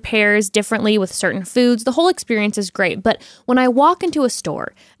each one pairs differently with certain foods. The whole experience is great. But when I walk into a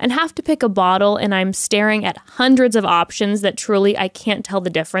store and have to pick a bottle and I'm staring at hundreds of options that truly I can't tell the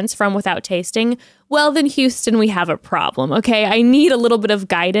difference from without tasting, well, then Houston, we have a problem, okay? I need a little bit of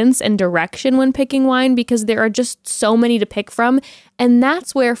guidance and direction when picking wine because there are just so many to pick from, and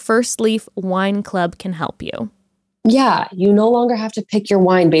that's where First Leaf Wine Club can help you. Yeah, you no longer have to pick your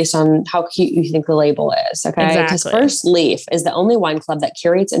wine based on how cute you think the label is, okay? Because First Leaf is the only wine club that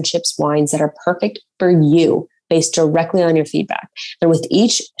curates and ships wines that are perfect for you based directly on your feedback. And with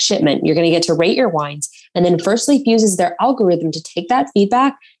each shipment, you're going to get to rate your wines, And then First Leaf uses their algorithm to take that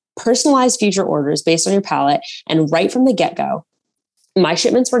feedback, personalize future orders based on your palate, and right from the get-go, my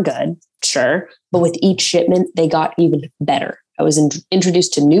shipments were good, sure, but with each shipment, they got even better. I was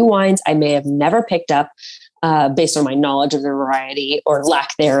introduced to new wines I may have never picked up based on my knowledge of the variety, or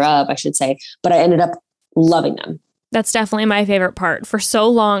lack thereof, I should say, but I ended up loving them. That's definitely my favorite part. For so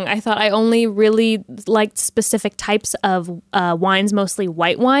long, I thought I only really liked specific types of wines, mostly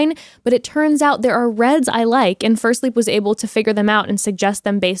white wine, but it turns out there are reds I like, and First Leaf was able to figure them out and suggest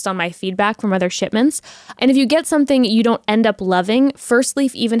them based on my feedback from other shipments. And if you get something you don't end up loving, First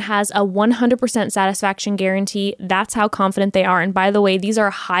Leaf even has a 100% satisfaction guarantee. That's how confident they are. And by the way, these are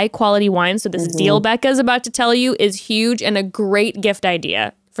high quality wines, so this deal Becca's about to tell you is huge and a great gift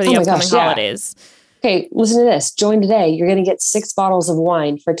idea for the upcoming holidays. Okay, listen to this. Join today. You're going to get 6 bottles of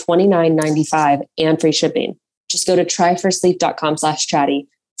wine for $29.95 and free shipping. Just go to tryfirstleaf.com/chatty.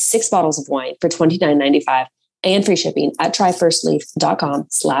 6 bottles of wine for $29.95 and free shipping at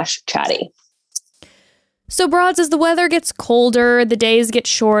tryfirstleaf.com/chatty. So broads, as the weather gets colder, the days get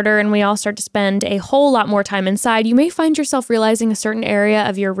shorter, and we all start to spend a whole lot more time inside, you may find yourself realizing a certain area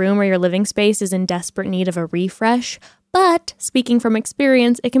of your room or your living space is in desperate need of a refresh. But speaking from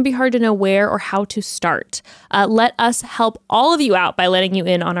experience, it can be hard to know where or how to start. Let us help all of you out by letting you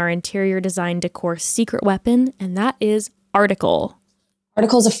in on our interior design decor secret weapon, and that is Article.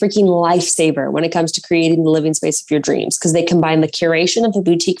 Article is a freaking lifesaver when it comes to creating the living space of your dreams, because they combine the curation of a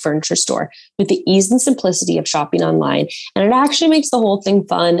boutique furniture store with the ease and simplicity of shopping online. And it actually makes the whole thing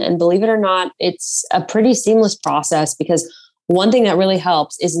fun. And believe it or not, it's a pretty seamless process, because one thing that really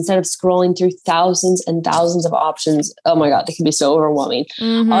helps is instead of scrolling through thousands and thousands of options, oh my God, they can be so overwhelming.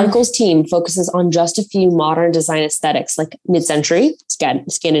 Article's team focuses on just a few modern design aesthetics like mid-century,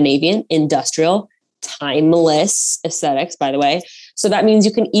 Scandinavian, industrial, timeless aesthetics, by the way. So that means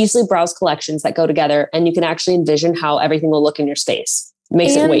you can easily browse collections that go together, and you can actually envision how everything will look in your space.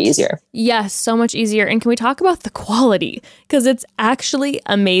 Makes it way easier. Yes, so much easier. And can we talk about the quality? Because it's actually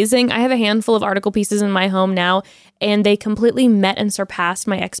amazing. I have a handful of Article pieces in my home now, and they completely met and surpassed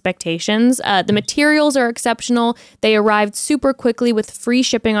my expectations. The materials are exceptional. They arrived super quickly with free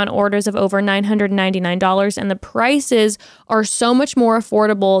shipping on orders of over $999, and the prices are so much more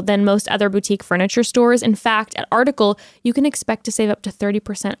affordable than most other boutique furniture stores. In fact, at Article, you can expect to save up to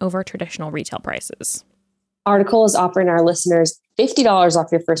 30% over traditional retail prices. Article is offering our listeners $50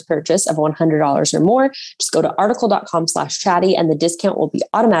 off your first purchase of $100 or more. Just go to article.com/chatty and the discount will be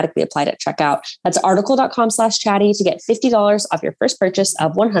automatically applied at checkout. That's article.com/chatty to get $50 off your first purchase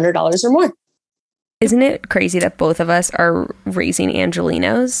of $100 or more. Isn't it crazy that both of us are raising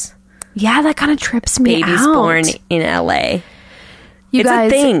Angelinos? Yeah, that kind of trips me Babies out. born in LA. You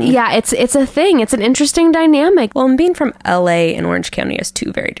guys, a thing. Yeah, it's a thing. It's an interesting dynamic. Well, and being from LA and Orange County is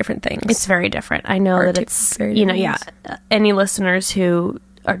two very different things. It's very different. I know that it's, you know, any listeners who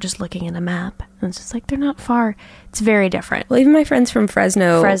are just looking at a map, and it's just like, they're not far. It's very different. Well, even my friends from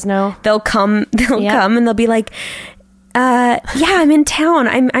Fresno, they'll come and they'll be like, yeah, I'm in town.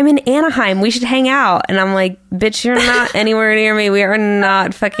 I'm in Anaheim. We should hang out. And I'm like, bitch, you're not anywhere near me. We are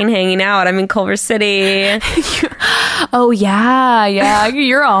not fucking hanging out. I'm in Culver City. Oh, yeah.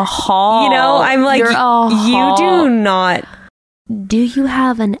 You're a haul. You know, I'm like, you do not. Do you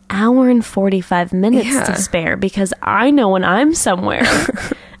have an hour and 45 minutes to spare? Because I know when I'm somewhere,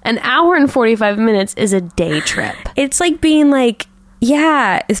 an hour and 45 minutes is a day trip. It's like being like,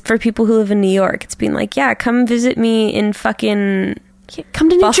 yeah, it's for people who live in New York. It's being like, yeah, come visit me in fucking come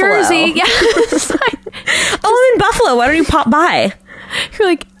to New Buffalo. Jersey. Yeah. I'm in Buffalo. Why don't you pop by? You're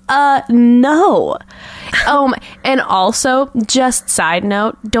like, no. And also, just side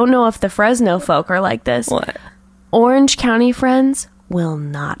note, don't know if the Fresno folk are like this. What? Orange County friends will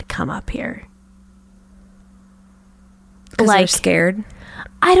not come up here. Because they're scared?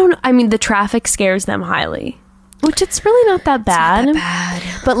 I don't know. I mean, the traffic scares them highly. Which it's really not that bad. It's not that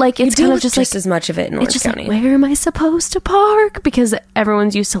bad. But like, it's kind of just as much of it in Orange County. Like, where am I supposed to park? Because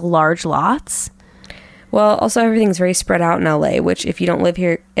everyone's used to large lots. Well, also everything's very spread out in LA, which if you don't live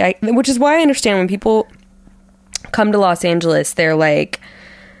here, which is why I understand when people come to Los Angeles, they're like,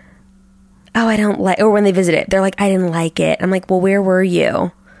 oh, I don't like, or when they visit it, they're like, I didn't like it. I'm like, well, where were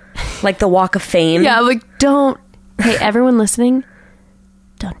you? Like the Walk of Fame? Yeah, like, hey, everyone listening,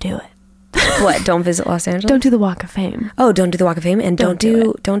 don't do it. What? Don't visit Los Angeles? Don't do the Walk of Fame. Oh, don't do the Walk of Fame, and don't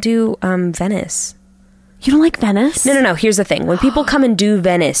do Venice. You don't like Venice? No. Here's the thing: when people come and do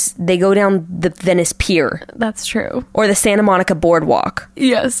Venice, they go down the Venice Pier. That's true. Or the Santa Monica Boardwalk.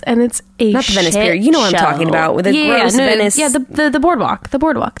 Yes, and it's not the Venice Pier. You know what I'm talking about with the gross Venice. Yeah, the boardwalk. The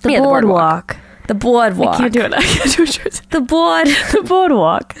boardwalk. The The boardwalk. I can't do it. The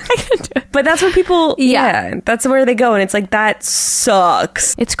boardwalk. I can't do it. But that's where people, that's where they go. And it's like, that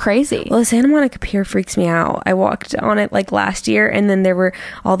sucks. It's crazy. Well, the Santa Monica Pier freaks me out. I walked on it like last year, and then there were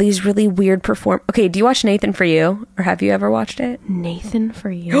all these really weird Okay, do you watch Nathan For You? Or have you ever watched it? Nathan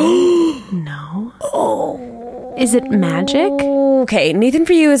For You? No. Oh. Is it magic? Okay, Nathan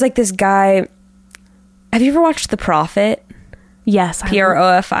For You is like this guy. Have you ever watched The Prophet? Yes.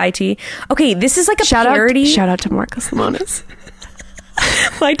 Profit. Okay, this is like a parody. Shout out to Marcus Lemonis.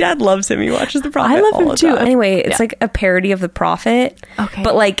 My dad loves him. He watches The Prophet. I love him too. Anyway, it's like a parody of The Prophet. Okay.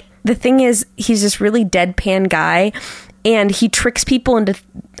 But like the thing is, he's this really deadpan guy, and he tricks people into.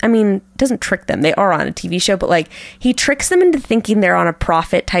 I mean, doesn't trick them. They are on a TV show, but like he tricks them into thinking they're on a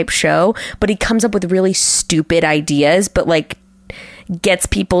prophet type show. But he comes up with really stupid ideas, but like gets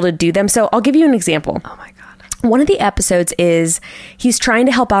people to do them. So I'll give you an example. Oh my god. One of the episodes is he's trying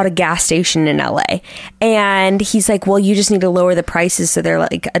to help out a gas station in LA, and he's like, well, you just need to lower the prices so they're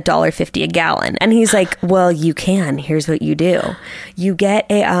like $1.50 a gallon. And he's like, well, you can. Here's what you do. You get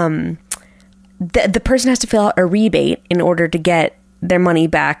a the person has to fill out a rebate in order to get their money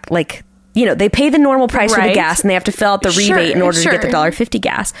back. Like, you know, they pay the normal price for the gas, and they have to fill out the rebate in order to get the $1.50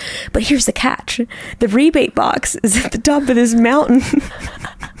 gas. But here's the catch. The rebate box is at the top of this mountain.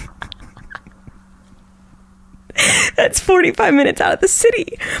 That's 45 minutes out of the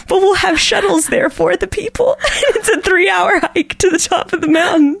city, but we'll have shuttles there for the people. It's a 3-hour hike to the top of the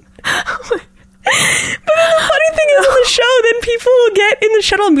mountain. But then the funny thing is, on the show, then people will get in the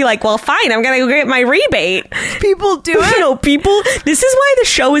shuttle and be like, well, fine, I'm gonna go get my rebate. People do it. No, people, this is why the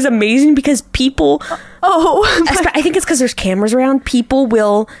show is amazing, because people, I think it's because there's cameras around, people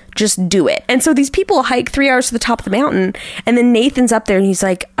will just do it. And so these people hike 3 hours to the top of the mountain, and then Nathan's up there and he's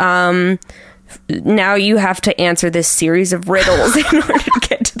like, now you have to answer this series of riddles in order to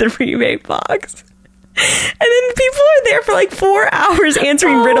get to the rebate box. And then people are there for like 4 hours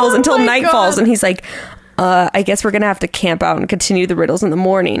answering riddles until night falls. And he's like, I guess we're going to have to camp out and continue the riddles in the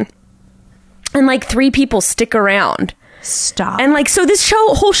morning. And like 3 people stick around. Stop. And like, so this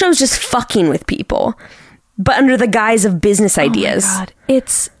whole show is just fucking with people, but under the guise of business ideas. Oh my God.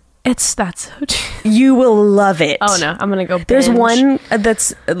 That's so you will love it. Oh no, I'm gonna go binge. There's one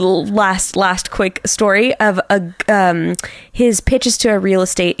that's last quick story of his pitches to a real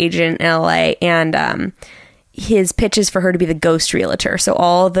estate agent in LA, and his pitches for her to be the ghost realtor. So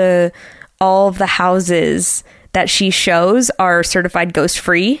all of the houses that she shows are certified ghost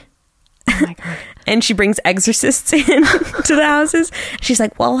free. Oh my God. And she brings exorcists in to the houses. She's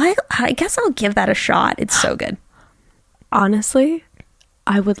like, well, I guess I'll give that a shot. It's so good. Honestly,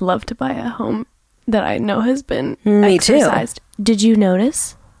 I would love to buy a home that I know has been Me exorcised. Too. Did you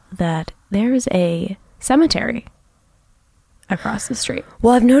notice that there is a cemetery across the street?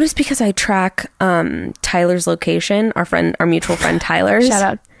 Well, I've noticed because I track Tyler's location, our mutual friend Tyler's. Shout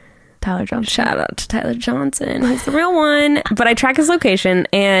out Tyler Johnson. Shout out to Tyler Johnson. He's the real one. But I track his location,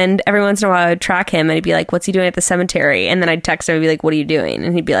 and every once in a while I would track him, and he'd be like, what's he doing at the cemetery? And then I'd text him and be like, what are you doing?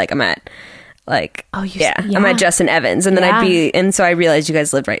 And he'd be like, I'm at I'm at Justin Evans. And then and so I realized you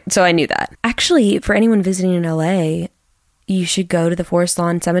guys lived right. So I knew that. Actually, for anyone visiting in LA, you should go to the Forest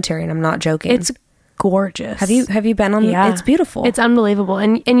Lawn Cemetery, and I'm not joking. It's gorgeous. Have you been on? Yeah. It's beautiful. It's unbelievable.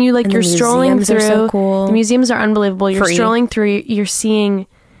 And you like, and you're strolling through. Are so cool. The museums are unbelievable. You're Free. strolling through, you're seeing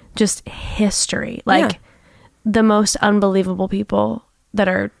just history. Like the most unbelievable people that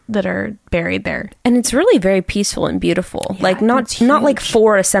are buried there. And it's really very peaceful and beautiful. Yeah, like not like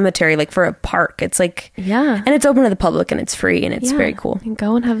for a cemetery, like for a park. It's like, and it's open to the public, and it's free, and it's very cool. You can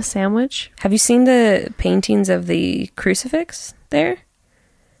go and have a sandwich. Have you seen the paintings of the crucifix there?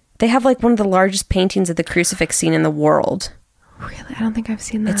 They have like one of the largest paintings of the crucifix scene in the world. Really? I don't think I've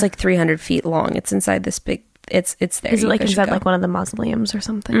seen that. It's like 300 feet long. It's inside this big, it's there. Is it like inside like one of the mausoleums or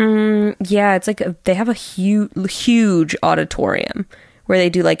something? Yeah, it's like they have a huge auditorium where they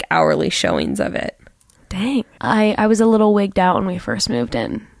do like hourly showings of it. Dang. I was a little wigged out when we first moved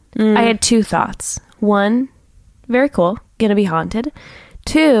in. I had 2 thoughts. 1, very cool, gonna be haunted.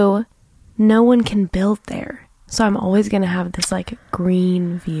 2, no one can build there. So I'm always gonna have this like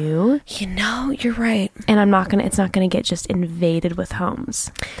green view. You know, you're right. And it's not gonna get just invaded with homes.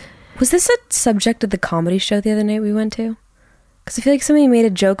 Was this a subject of the comedy show the other night we went to? Because I feel like somebody made a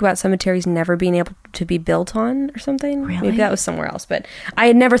joke about cemeteries never being able to be built on or something. Really? Maybe that was somewhere else. But I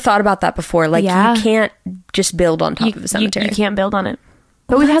had never thought about that before. Like, you can't just build on top of a cemetery. You can't build on it.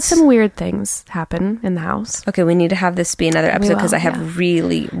 But we've had some weird things happen in the house. Okay, we need to have this be another episode, because I have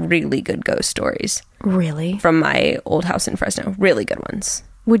really, really good ghost stories. Really? From my old house in Fresno. Really good ones.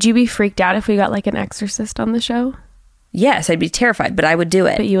 Would you be freaked out if we got like an exorcist on the show? Yes, I'd be terrified, but I would do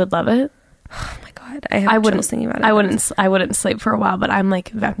it. But you would love it? Oh my God. I wouldn't thinking about it. I wouldn't sleep for a while, but I'm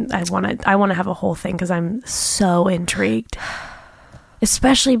like, I want to have a whole thing because I'm so intrigued.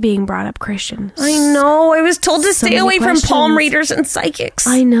 Especially being brought up Christian. I know. I was told to stay away from palm readers and psychics.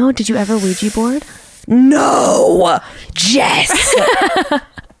 I know. Did you ever Ouija board? No. Jess.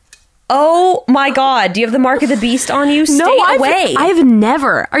 Oh my God. Do you have the mark of the beast on you? Stay away. I've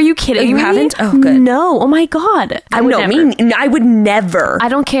never. Are you kidding me? You haven't? Oh, good. No. Oh my God. I would never. I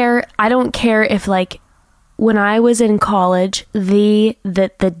don't care. I don't care if like when I was in college, the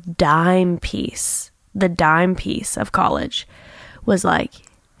dime piece of college was like,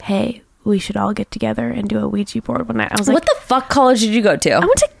 hey, we should all get together and do a Ouija board one night. I was like, what the fuck college did you go to? I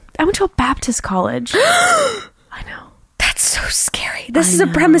went to a Baptist college. I know. That's so scary. This is a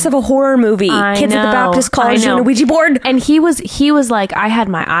premise of a horror movie. Kids at the Baptist college doing a Ouija board. And he was like, I had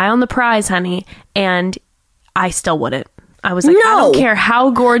my eye on the prize, honey, and I still wouldn't. I was like, I don't care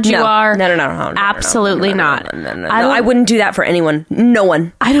how gorgeous you are. No. Absolutely not. No. I wouldn't do that for anyone. No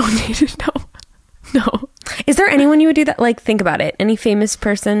one. I don't need to know. No. Is there anyone you would do that? Like, think about it. Any famous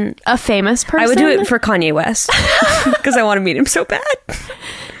person? A famous person? I would do it for Kanye West because I want to meet him so bad.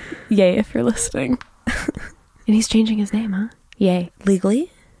 Yay, if you're listening. And he's changing his name, huh? Yay.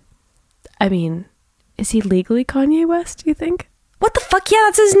 Legally? I mean, is he legally Kanye West, do you think? What the fuck? Yeah,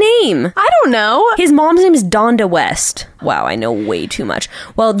 that's his name. I don't know. His mom's name is Donda West. Wow, I know way too much.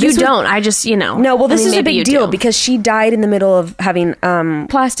 Well, you don't. I just, No, well, this is a big deal because she died in the middle of having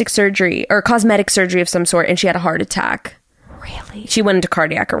plastic surgery or cosmetic surgery of some sort, and she had a heart attack. Really? She went into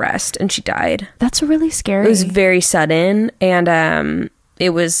cardiac arrest and she died. That's really scary. It was very sudden, and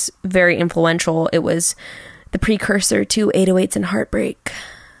it was very influential. It was the precursor to 808s and Heartbreak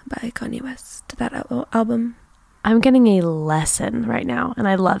by Kanye West, that album. I'm getting a lesson right now, and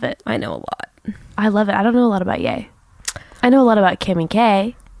I love it. I know a lot. I love it. I don't know a lot about Ye. I know a lot about Kimmy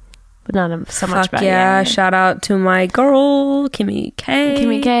K, but not so much about yeah, Ye. Shout out to my girl, Kimmy K.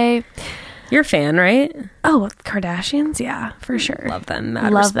 Kimmy K. You're a fan, right? Oh, Kardashians? Yeah, for sure. Love them.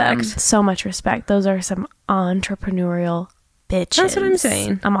 Love them. So much respect. Those are some entrepreneurial bitches. That's what I'm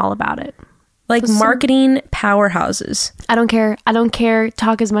saying. I'm all about it. Like marketing powerhouses. I don't care. I don't care.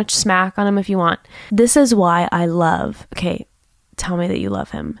 Talk as much smack on him if you want. This is why I love, okay, tell me that you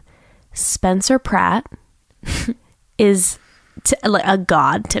love him. Spencer Pratt is like a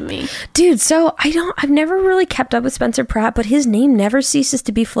god to me. Dude, so I've never really kept up with Spencer Pratt, but his name never ceases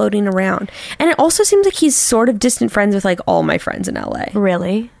to be floating around. And it also seems like he's sort of distant friends with like all my friends in LA.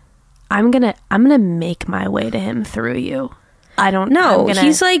 Really? I'm gonna make my way to him through you. I don't know.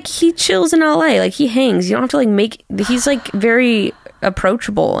 He's like, he chills in LA. Like, he hangs. You don't have to like he's like very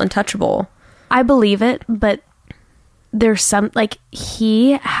approachable and touchable. I believe it, but there's some, like,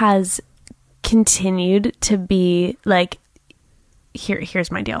 he has continued to be like,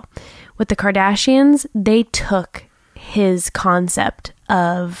 here's my deal. With the Kardashians, they took his concept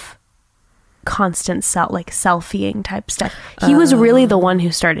of constant selfieing type stuff. He was really the one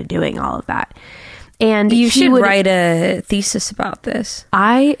who started doing all of that. And you should write a thesis about this.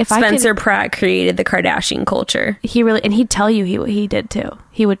 Spencer Pratt created the Kardashian culture. He really, and he'd tell you he did too.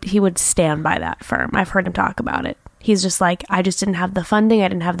 He would stand by that firm. I've heard him talk about it. He's just like, I just didn't have the funding, I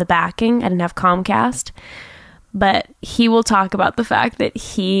didn't have the backing, I didn't have Comcast. But he will talk about the fact that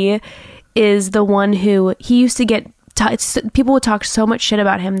he is the one who, he used to get, people would talk so much shit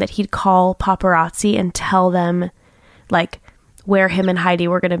about him that he'd call paparazzi and tell them like where him and Heidi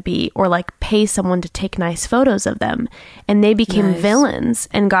were going to be, or like pay someone to take nice photos of them. And they became villains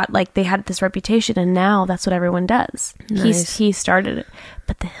and got like, they had this reputation, and now that's what everyone does. Nice. He started it.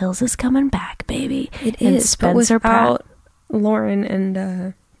 But The Hills is coming back, baby. It is. Spencer Pratt, Lauren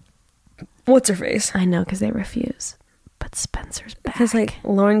and what's her face? I know, because they refuse. But Spencer's back. Because like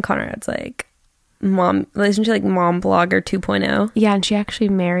Lauren Conrad's like mom, isn't she like mom blogger 2.0? Yeah, and she actually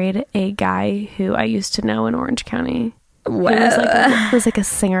married a guy who I used to know in Orange County. Wow. It was like a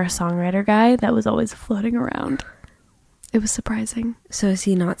singer-songwriter guy that was always floating around. It was surprising. So is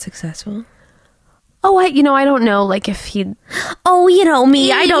he not successsul? Oh, I don't know, like if he... Oh, you know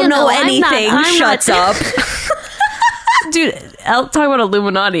me, I don't know anything. Shuts up. Dude, talk about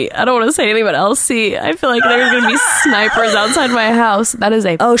Illuminati. I don't want to say anything about LC. I feel like there's going to be snipers outside my house. That is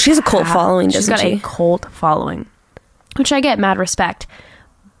a... Oh, she has a cult following, doesn't she? She's got a cult following, which I get mad respect.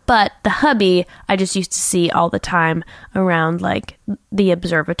 But the hubby, I just used to see all the time around like the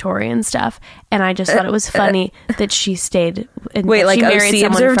observatory and stuff. And I just thought it was funny that she stayed. Wait, like OC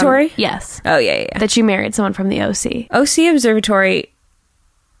Observatory? Yes. Oh, yeah. That she married someone from the OC. OC Observatory,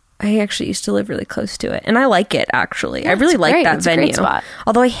 I actually used to live really close to it. And I like it, actually. I really like that venue.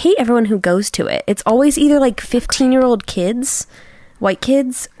 Although I hate everyone who goes to it. It's always either like 15-year-old kids white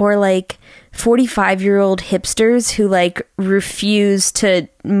kids or like 45-year-old hipsters who like refuse to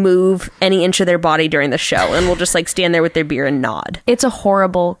move any inch of their body during the show and will just like stand there with their beer and nod. It's a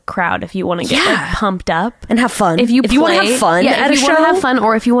horrible crowd if you want to get like pumped up and have fun. If you want to have fun at a show, want to have fun,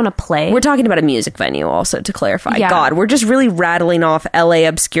 or if you want to play. We're talking about a music venue also, to clarify. God, we're just really rattling off LA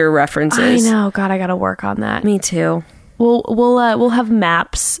obscure references. I know. God, I got to work on that. Me too. We'll have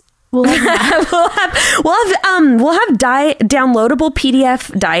maps. We'll have downloadable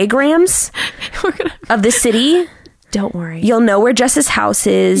PDF diagrams of the city. Don't worry. You'll know where Jess's house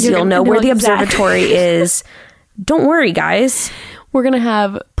is. You'll know where the observatory is. Don't worry, guys. We're gonna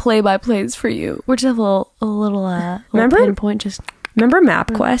have play-by-plays for you. We're just have a little pinpoint. Remember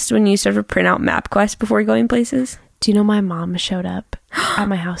MapQuest when you used to have to print out MapQuest before going places? Do you know my mom showed up at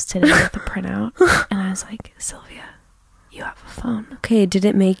my house today with the printout, and I was like, Sylvia, you have a phone. Okay, did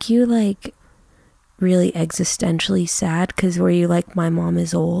it make you like really existentially sad? Because were you like, my mom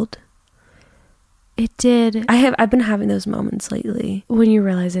is old? It did. I've been having those moments lately. When you're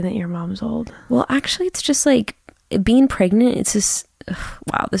realizing that your mom's old. Well, actually, it's just like being pregnant. It's just,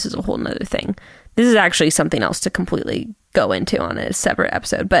 wow, this is a whole nother thing. This is actually something else to completely go into on a separate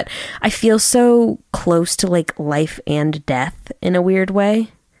episode. But I feel so close to like life and death in a weird way.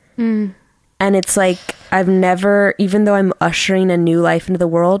 And it's like, I've never, even though I'm ushering a new life into the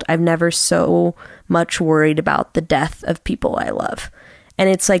world, I've never so much worried about the death of people I love. And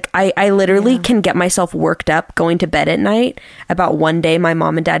it's like, I literally can get myself worked up going to bed at night about one day my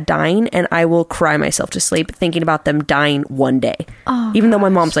mom and dad dying, and I will cry myself to sleep thinking about them dying one day. Even though my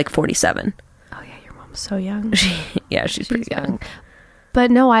mom's like 47. Oh yeah, your mom's so young. She's pretty young.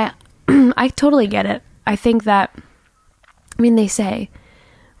 But no, I totally get it. I think that, I mean, they say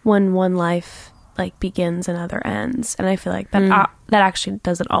when one life like begins, another ends, and I feel like that that actually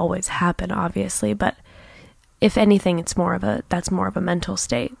doesn't always happen, obviously, but if anything, that's more of a mental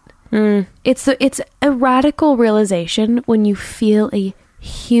state. It's a radical realization when you feel a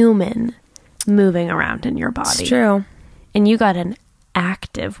human moving around in your body. It's true. And you got an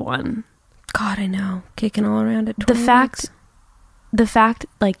active one. God, I know. Kicking all around at 20 The fact,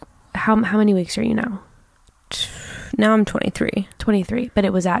 like, how many weeks are you now? Now I'm 23. 23, but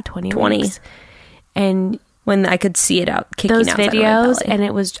it was at 20 weeks. And when I could see it out, kicking those outside videos, of my belly. and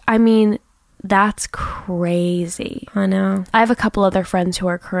it was, I mean, that's crazy. I know. I have a couple other friends who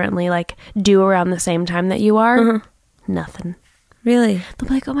are currently like due around the same time that you are. Nothing. Really? They'll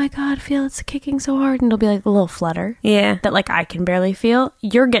be like, oh my God, feel it's kicking so hard. And it'll be like a little flutter. Yeah. That like I can barely feel.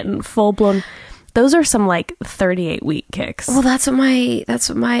 You're getting full blown. Those are some like 38-week kicks. Well, that's what my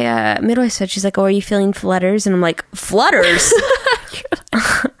midwife said. She's like, oh, are you feeling flutters? And I'm like, flutters?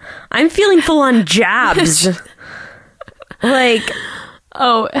 I'm feeling full on jabs. Like,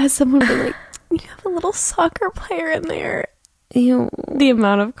 oh, has someone been like, you have a little soccer player in there? The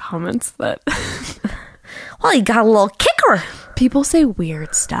amount of comments that well, you got a little kicker. People say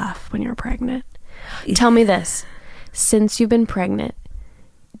weird stuff when you're pregnant. Tell me this. Since you've been pregnant,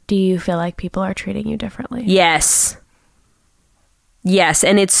 do you feel like people are treating you differently? Yes.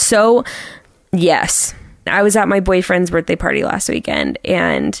 And it's so, yes. I was at my boyfriend's birthday party last weekend,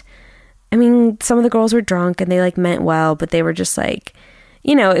 and I mean, some of the girls were drunk and they like meant well, but they were just like,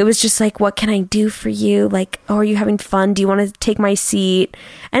 you know, it was just like, what can I do for you? Like, oh, are you having fun? Do you want to take my seat?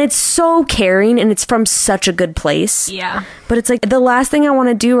 And it's so caring, and it's from such a good place. Yeah. But it's like, the last thing I want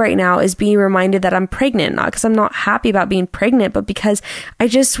to do right now is be reminded that I'm pregnant, not because I'm not happy about being pregnant, but because I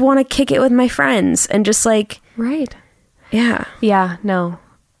just want to kick it with my friends and just like, right. Yeah. Yeah, no.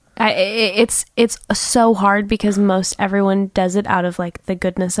 It's so hard because most everyone does it out of like the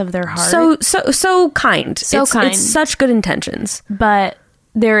goodness of their heart. So kind. It's such good intentions. But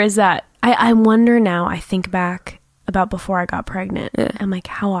there is that. I wonder now. I think back about before I got pregnant. Yeah. I'm like,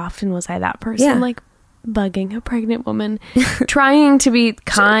 how often was I that person? Like bugging a pregnant woman, trying to be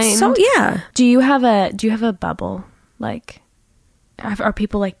kind. So yeah. Do you have a bubble? Like, are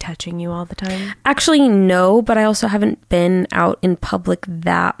people like touching you all the time? Actually, no. But I also haven't been out in public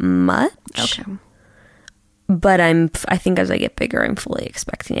that much. Okay. But I think as I get bigger, I'm fully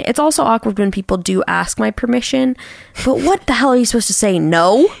expecting it. It's also awkward when people do ask my permission. But what the hell are you supposed to say?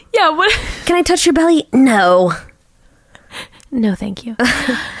 No? Yeah, what? Can I touch your belly? No. No, thank you.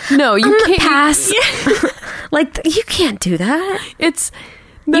 No, you can't. Pass. Like, you can't do that.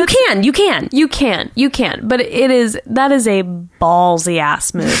 You can. But that is a ballsy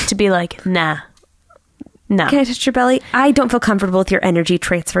ass move to be like, nah. No. Can I touch your belly? I don't feel comfortable with your energy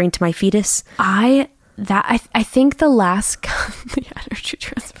transferring to my fetus. I think the last the energy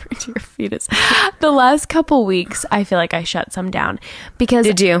transferring to your fetus. The last couple weeks, I feel like I shut some down because.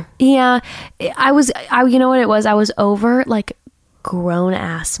 Did you? Yeah, I you know what it was? I was over like grown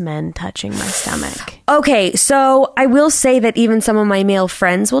ass men touching my stomach. Okay, so I will say that even some of my male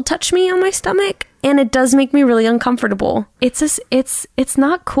friends will touch me on my stomach, and it does make me really uncomfortable. It's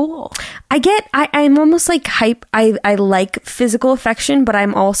not cool. I'm almost like hype. I like physical affection, but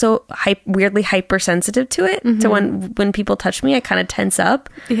I'm also weirdly hypersensitive to it. So when people touch me, I kind of tense up.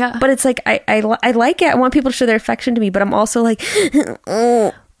 Yeah. But it's like, I like it. I want people to show their affection to me, but I'm also like,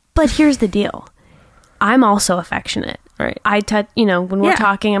 oh. But here's the deal. I'm also affectionate. Right. I touch, when we're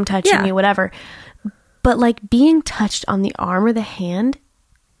talking, I'm touching you, whatever. But like being touched on the arm or the hand,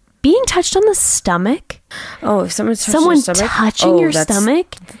 being touched on the stomach. Oh, if someone touching your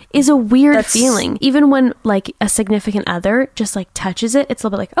stomach is a weird feeling. Even when like a significant other just like touches it, it's a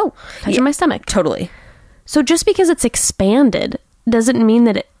little bit like, oh, touching my stomach. Totally. So just because it's expanded doesn't mean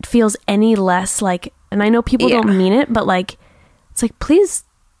that it feels any less like, and I know people don't mean it, but like, it's like, please.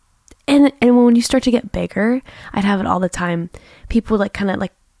 And when you start to get bigger, I'd have it all the time. People would like kind of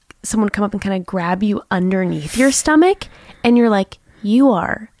like someone come up and kind of grab you underneath your stomach, and you're like, you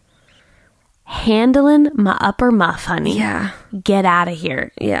are handling my upper muff, honey. Yeah. Get out of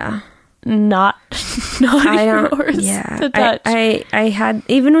here. Yeah. Not yours to touch. I had,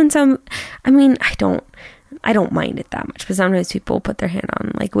 even when I don't mind it that much, but sometimes people put their hand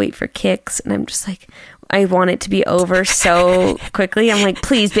on, like, wait for kicks, and I'm just like, I want it to be over so quickly. I'm like,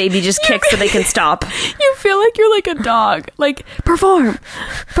 please, baby, just kick so they can stop. You feel like you're like a dog. Like, perform,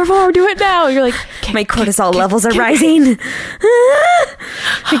 do it now. You're like, my cortisol levels are rising.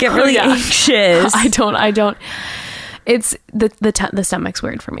 I get really anxious. I don't. It's the stomach's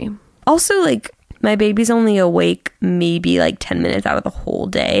weird for me. Also, like, my baby's only awake maybe like 10 minutes out of the whole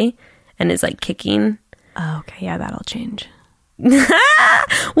day and is like kicking. Oh, okay. Yeah, that'll change.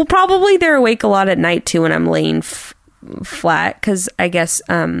 Well, probably they're awake a lot at night too when I'm laying flat, because I guess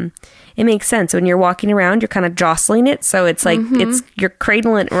it makes sense. When you're walking around, you're kind of jostling it, so it's like you're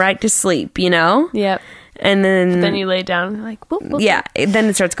cradling it right to sleep, Yep. And then you lay down, like, whoop, whoop. Yeah, then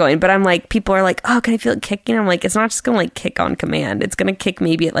it starts going. But I'm like, people are like, oh, can I feel it kicking? I'm like, it's not just gonna like kick on command. It's gonna kick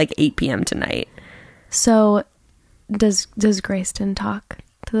maybe at like 8 p.m. tonight. So does Grayston talk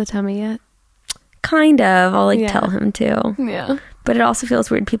to the tummy yet? Kind of. I'll like tell him to. Yeah. But it also feels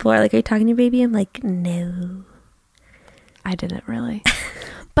weird. People are like, are you talking to your baby? I'm like, no. I didn't really.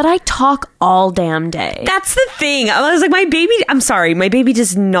 But I talk all damn day. That's the thing. I was like, my baby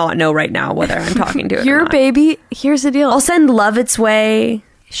does not know right now whether I'm talking to it Your or not. baby, here's the deal. I'll send love its way.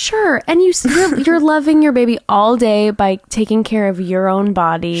 Sure. And you're loving your baby all day by taking care of your own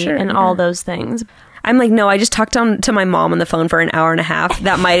body and all those things. I'm like, no, I just talked to my mom on the phone for an hour and a half.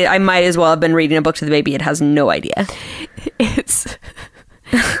 I might as well have been reading a book to the baby. It has no idea. It's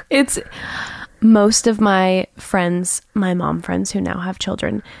most of my friends, my mom friends who now have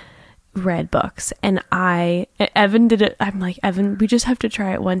children, read books. And Evan did it. I'm like, Evan, we just have to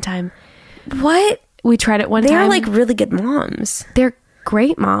try it one time. What? We tried it one time. They're like really good moms. They're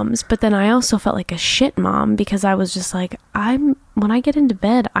great moms, but then I also felt like a shit mom because I was just like, when I get into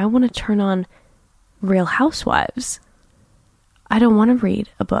bed, I want to turn on Real Housewives. I don't want to read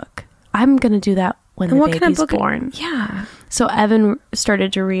a book. I'm going to do that when the baby's born. Yeah. So Evan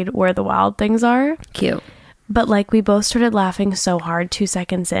started to read Where the Wild Things Are. Cute. But like we both started laughing so hard 2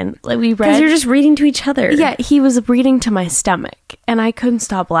 seconds in. Like we read. Because you're just reading to each other. Yeah, he was reading to my stomach and I couldn't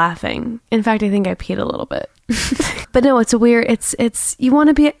stop laughing. In fact, I think I peed a little bit. But no, it's you want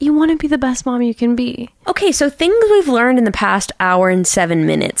to be the best mom you can be. Okay, so things we've learned in the past hour and 7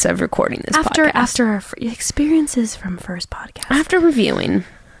 minutes of recording this podcast. After our experiences from first podcast. After reviewing.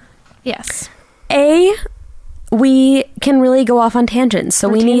 Yes. We can really go off on tangents. So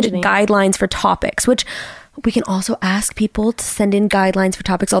we need guidelines for topics, which we can also ask people to send in guidelines for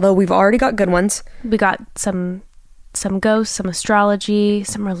topics, although we've already got good ones. We got some ghosts, some astrology,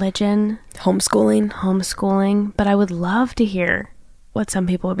 some religion. Homeschooling. But I would love to hear what some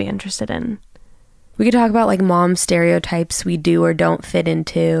people would be interested in. We could talk about like mom stereotypes we do or don't fit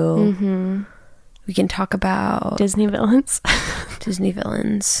into. Mm-hmm. We can talk about Disney villains.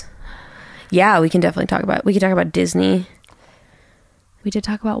 Yeah, we can definitely talk about Disney. We did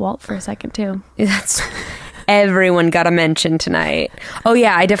talk about Walt for a second too. That's everyone got a mention tonight. Oh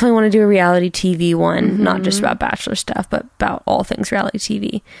yeah, I definitely want to do a reality TV one, not just about Bachelor stuff, but about all things reality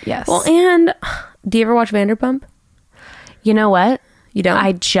TV. Yes. Well, and do you ever watch Vanderpump? You know what? You don't?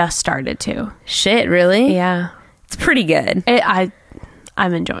 I just started to. Shit, really? Yeah. It's pretty good.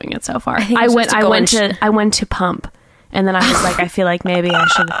 I'm enjoying it so far. I went to Pump. And then I was like, I feel like maybe I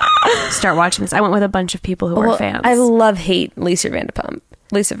should start watching this. I went with a bunch of people who were fans. I hate Lisa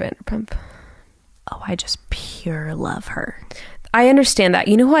Vanderpump. Oh, I just pure love her. I understand that.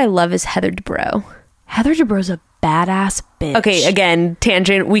 You know who I love is Heather Dubrow. Heather Dubrow's a badass bitch. Okay, again,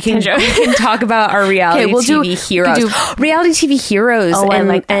 tangent. We can talk about our reality TV heroes. Reality TV heroes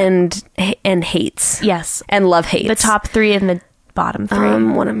and hates. Yes. And love hates. The top 3 and the bottom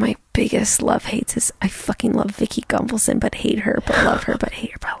 3. One of my biggest love hates is I fucking love Vicky Gunvalson, but hate her, but love her, but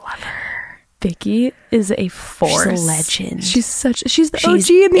hate her, but love her. Vicky is a force. She's a legend. She's the OG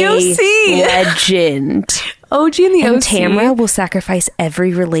in the OC. Legend. OG in the and OC. Tamra will sacrifice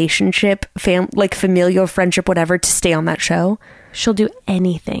every relationship, like familial friendship, whatever, to stay on that show. She'll do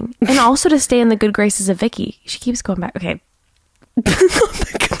anything. And also to stay in the good graces of Vicky. She keeps going back. Okay.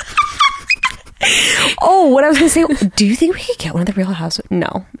 Oh, what I was gonna say, do you think we could get one of the Real Housewives?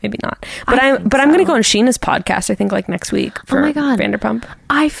 No, maybe not. But I'm gonna go on Sheena's podcast, I think, like next week for Vanderpump.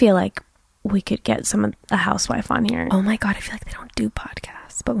 I feel like we could get a housewife on here. Oh my God, I feel like they don't do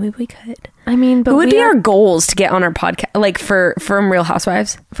podcasts, but maybe we could. I mean, but what would be our goals to get on our podcast, like from Real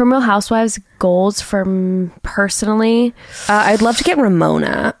Housewives? From Real Housewives, goals from personally, I'd love to get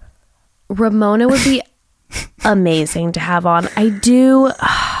Ramona. Ramona would be amazing to have on. I do.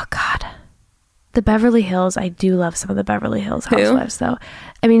 Oh God, the Beverly Hills. I do love some of the Beverly Hills housewives, though.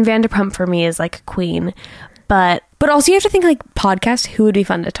 I mean, Vanderpump for me is like queen, but also you have to think like podcast. Who would be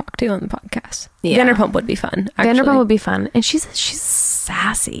fun to talk to on the podcast? Yeah. Vanderpump would be fun. Actually. Vanderpump would be fun, and she's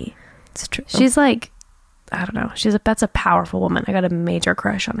sassy. It's true. She's like, I don't know. That's a powerful woman. I got a major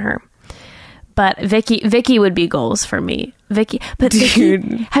crush on her. But Vicky would be goals for me. Vicky,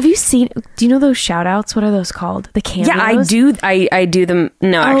 Vicky, have you seen? Do you know those shout outs? What are those called? The cameos? Yeah, I do. I do them.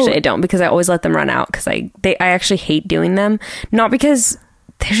 No, actually, I don't, because I always let them run out because I actually hate doing them. Not because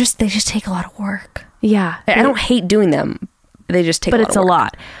they just take a lot of work. Yeah, I don't hate doing them. They just take. But it's a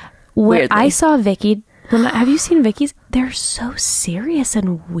lot. When I saw Vicky, have you seen Vicky's? They're so serious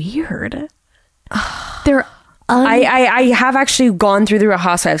and weird. They're. I have actually gone through the Real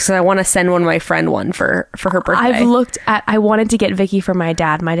Housewives because I want to send my friend one for her birthday. I wanted to get Vicky for my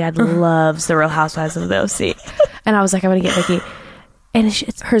dad. My dad loves the Real Housewives of the OC. And I was like, I'm going to get Vicky. And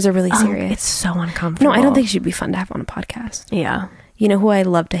hers are really serious. It's so uncomfortable. No, I don't think she'd be fun to have on a podcast. Yeah. You know who I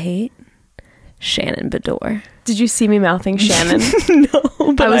love to hate? Shannon Beador. Did you see me mouthing Shannon?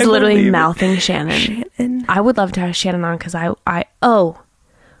 No, but I was literally mouthing Shannon. I would love to have Shannon on because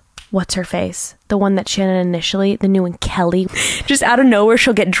what's her face? The one that Shannon initially, the new one, Kelly. Just out of nowhere,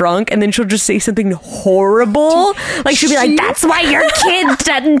 she'll get drunk and then she'll just say something horrible. Like she'll be like, "That's why your kid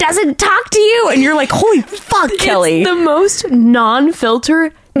doesn't talk to you," and you're like, "Holy fuck, Kelly!" It's the most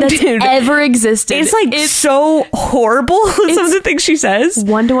non-filter that's ever existed. It's like so horrible. Some of the things she says.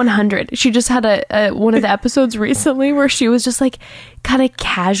 1 to 100. She just had one of the episodes recently where she was just like kind of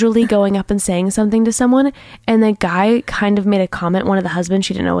casually going up and saying something to someone, and the guy kind of made a comment. One of the husbands,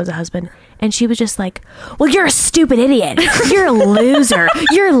 she didn't know was a husband, and she was just like, "Well, you're a stupid idiot. You're a loser.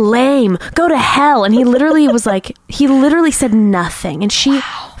 You're lame. Go to hell." And he literally said nothing, and she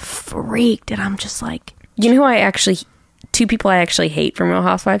freaked, and I'm just like, you know who two people I actually hate from Real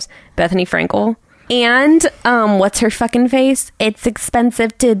Housewives? Bethany Frankel. And what's her fucking face? It's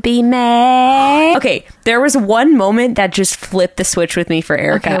expensive to be mad. Okay, there was one moment that just flipped the switch with me for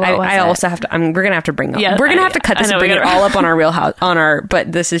Erica. Okay, I also have to. We're gonna have to bring up. Yeah, we're gonna have to cut this and bring it all up on our Real House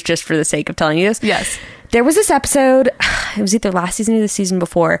But this is just for the sake of telling you this. Yes, there was this episode. It was either last season or the season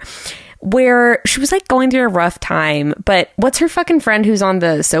before, where she was like going through a rough time. But what's her fucking friend who's on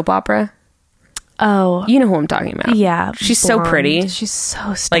the soap opera? Oh, you know who I'm talking about. Yeah, she's blonde. so pretty. She's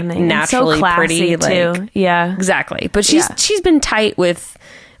so stunning, like naturally so pretty, too. Like, yeah, exactly. But she's been tight with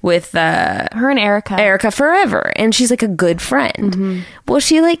her and Erica forever, and she's like a good friend. Mm-hmm. Well,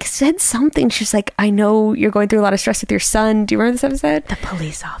 she like said something. She's like, "I know you're going through a lot of stress with your son." Do you remember this episode? The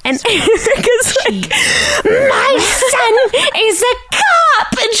police officer. And Erica's like, "My son is a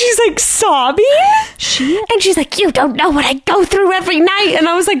cop," and she's like sobbing. And she's like, "You don't know what I go through every night." And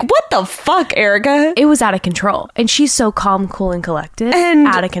I was like, "What the fuck, Erica?" It was out of control, and she's so calm, cool, and collected, and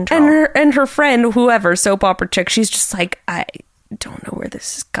out of control. And her friend, whoever soap opera chick, she's just like, "I don't know where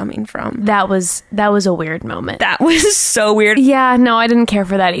this is coming from." That was a weird moment. That was so weird. Yeah, no, I didn't care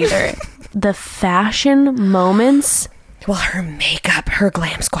for that either. The fashion moments. Well, her makeup, her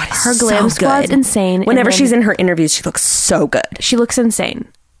glam squad is her glam squad's insane. Whenever she's in her interviews, she looks so good. She looks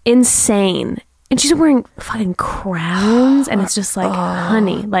insane. And she's wearing fucking crowns, and it's just like,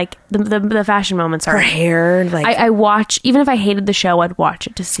 honey, like the fashion moments are. Her hair, like I watch, even if I hated the show, I'd watch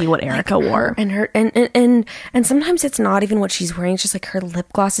it to see what Erica wore. And her and sometimes it's not even what she's wearing. It's just like her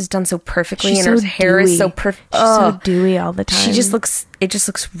lip gloss is done so perfectly, and her hair is so perfect. She's so dewy all the time. It just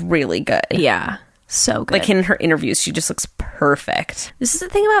looks really good. Yeah. So good. Like in her interviews, she just looks perfect. This is the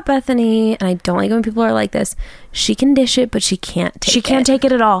thing about Bethany, and I don't like when people are like this. She can dish it, but she can't take it. She can't take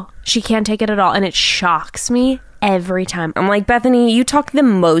it at all. She can't take it at all. And it shocks me every time. I'm like, Bethany, you talk the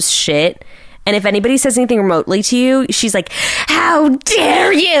most shit. And if anybody says anything remotely to you, she's like, how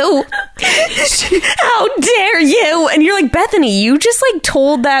dare you? How dare you? And you're like, Bethany, you just like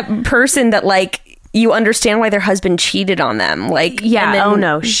told that person that like you understand why their husband cheated on them. Like, yeah, oh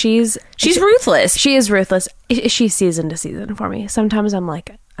no, she's ruthless. She is ruthless. She's season to season for me. Sometimes I'm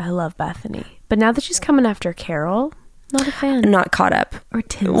like, I love Bethany. But now that she's coming after Carol, not a fan. Not caught up. Or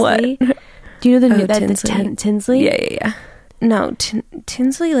Tinsley. What? Do you know the new Tinsley? Tinsley? Yeah. No,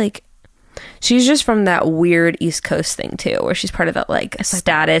 Tinsley, like, she's just from that weird East Coast thing too, where she's part of that like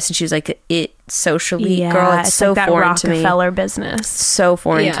status, and she's like it socially. Yeah, girl, it's so like that foreign to me. Rockefeller business. So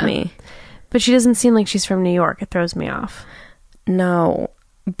foreign to me. But she doesn't seem like she's from New York. It throws me off. No,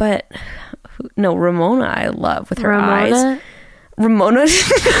 but no, Ramona, I love with her eyes. Ramona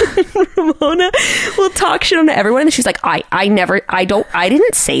will talk shit on everyone, and she's like, I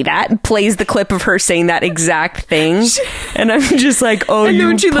didn't say that. And plays the clip of her saying that exact thing, and I'm just like, oh, and you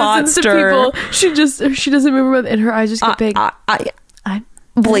when she listens to people, she doesn't remember, and her eyes just get big. I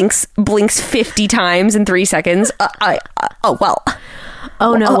blinks 50 times in 3 seconds. Oh well.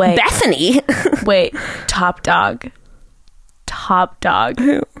 Oh no, wait, Bethany. Wait, Top Dog.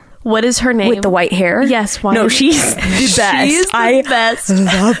 Who? What is her name? With the white hair? Yes. Why? No, she's the best. She's the best.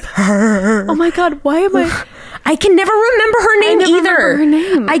 Love her. Oh my god, why am I... I can never remember her name either. Remember her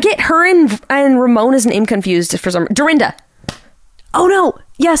name. I get her and Ramona's name confused for some... Dorinda. Oh no.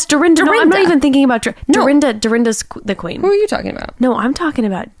 Yes, Dorinda. No, I'm not even thinking about Dorinda. Dorinda's the queen. Who are you talking about? No, I'm talking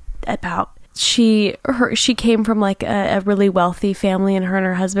about she came from like a really wealthy family, and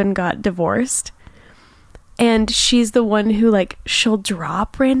her husband got divorced. And she's the one who, like, she'll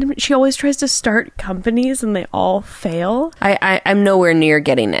drop random... She always tries to start companies, and they all fail. I'm nowhere near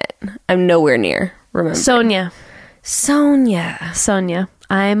getting it. I'm nowhere near. Remember. Sonia.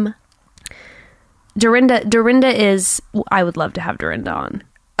 I'm... Dorinda is... I would love to have Dorinda on.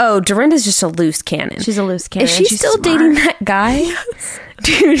 Oh, Dorinda's just a loose cannon. She's a loose cannon. Is she still dating that guy? Yes.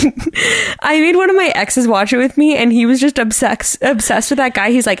 Dude, I made one of my exes watch it with me, and he was just obsessed with that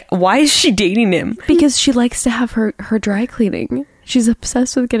guy. He's like, why is she dating him? Because she likes to have her dry cleaning. She's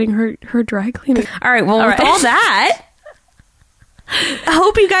obsessed with getting her dry cleaning. All right, well, with all that, I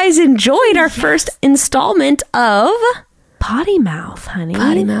hope you guys enjoyed our first installment of Potty Mouth, honey.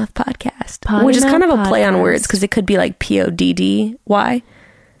 Potty Mouth Podcast. Which is kind of a play on words, because it could be like PODDY.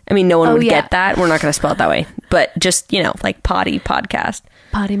 I mean, no one would get that. We're not going to spell it that way. But just, like potty podcast.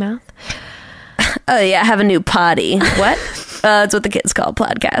 Potty mouth. Oh, yeah, I have a new potty. What? That's what the kids call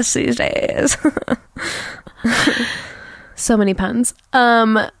podcasts these days. So many puns.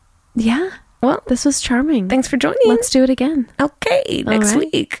 Yeah. Well, this was charming. Thanks for joining. Let's do it again. Okay, next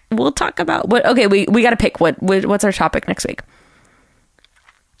week. We'll talk about what... Okay, we got to pick what's our topic next week.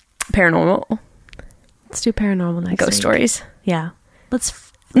 Paranormal. Let's do paranormal next week. Ghost stories. Yeah. Let's...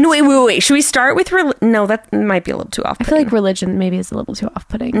 No, wait. Should we start with... No, that might be a little too off-putting. I feel like religion maybe is a little too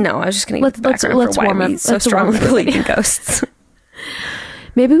off-putting. No, I was just going to get the background for why we so strongly believe in ghosts.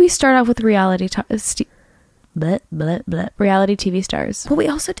 Maybe we start off with reality reality TV stars. Well, we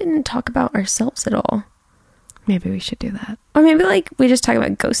also didn't talk about ourselves at all. Maybe we should do that. Or maybe like we just talk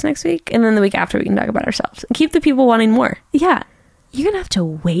about ghosts next week, and then the week after we can talk about ourselves. And keep the people wanting more. Yeah. You're going to have to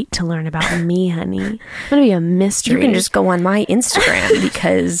wait to learn about me, honey. I'm going to be a mystery. You can just go on my Instagram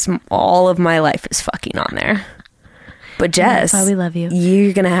because all of my life is fucking on there. But Jess, that's why we love you.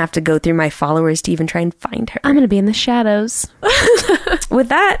 You're going to have to go through my followers to even try and find her. I'm going to be in the shadows. With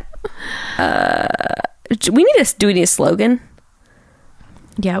that, do we need a slogan?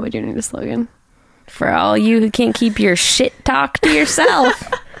 Yeah, we do need a slogan. For all you who can't keep your shit talk to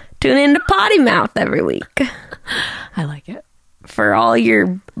yourself, tune into Potty Mouth every week. I like it. For all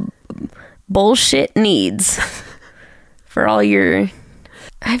your bullshit needs. For all your...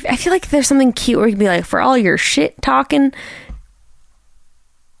 I feel like there's something cute where you can be like, for all your shit talking...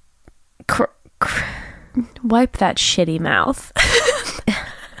 Wipe that shitty mouth.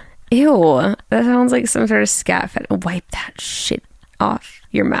 Ew. That sounds like some sort of scat fetish. Wipe that shit off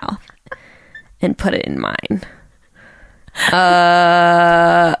your mouth and put it in mine.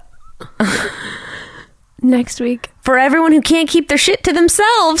 Next week. For everyone who can't keep their shit to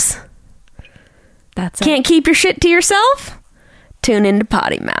themselves. That's it. Can't keep your shit to yourself? Tune into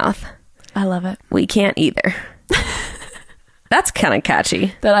Potty Mouth. I love it. We can't either. That's kind of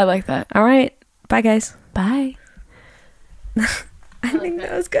catchy. I like that. All right. Bye, guys. Bye. I think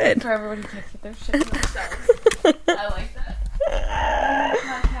that was good. For everyone who can't keep their shit to themselves. I like that.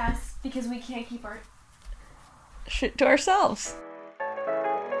 Podcast, because we can't keep our shit to ourselves.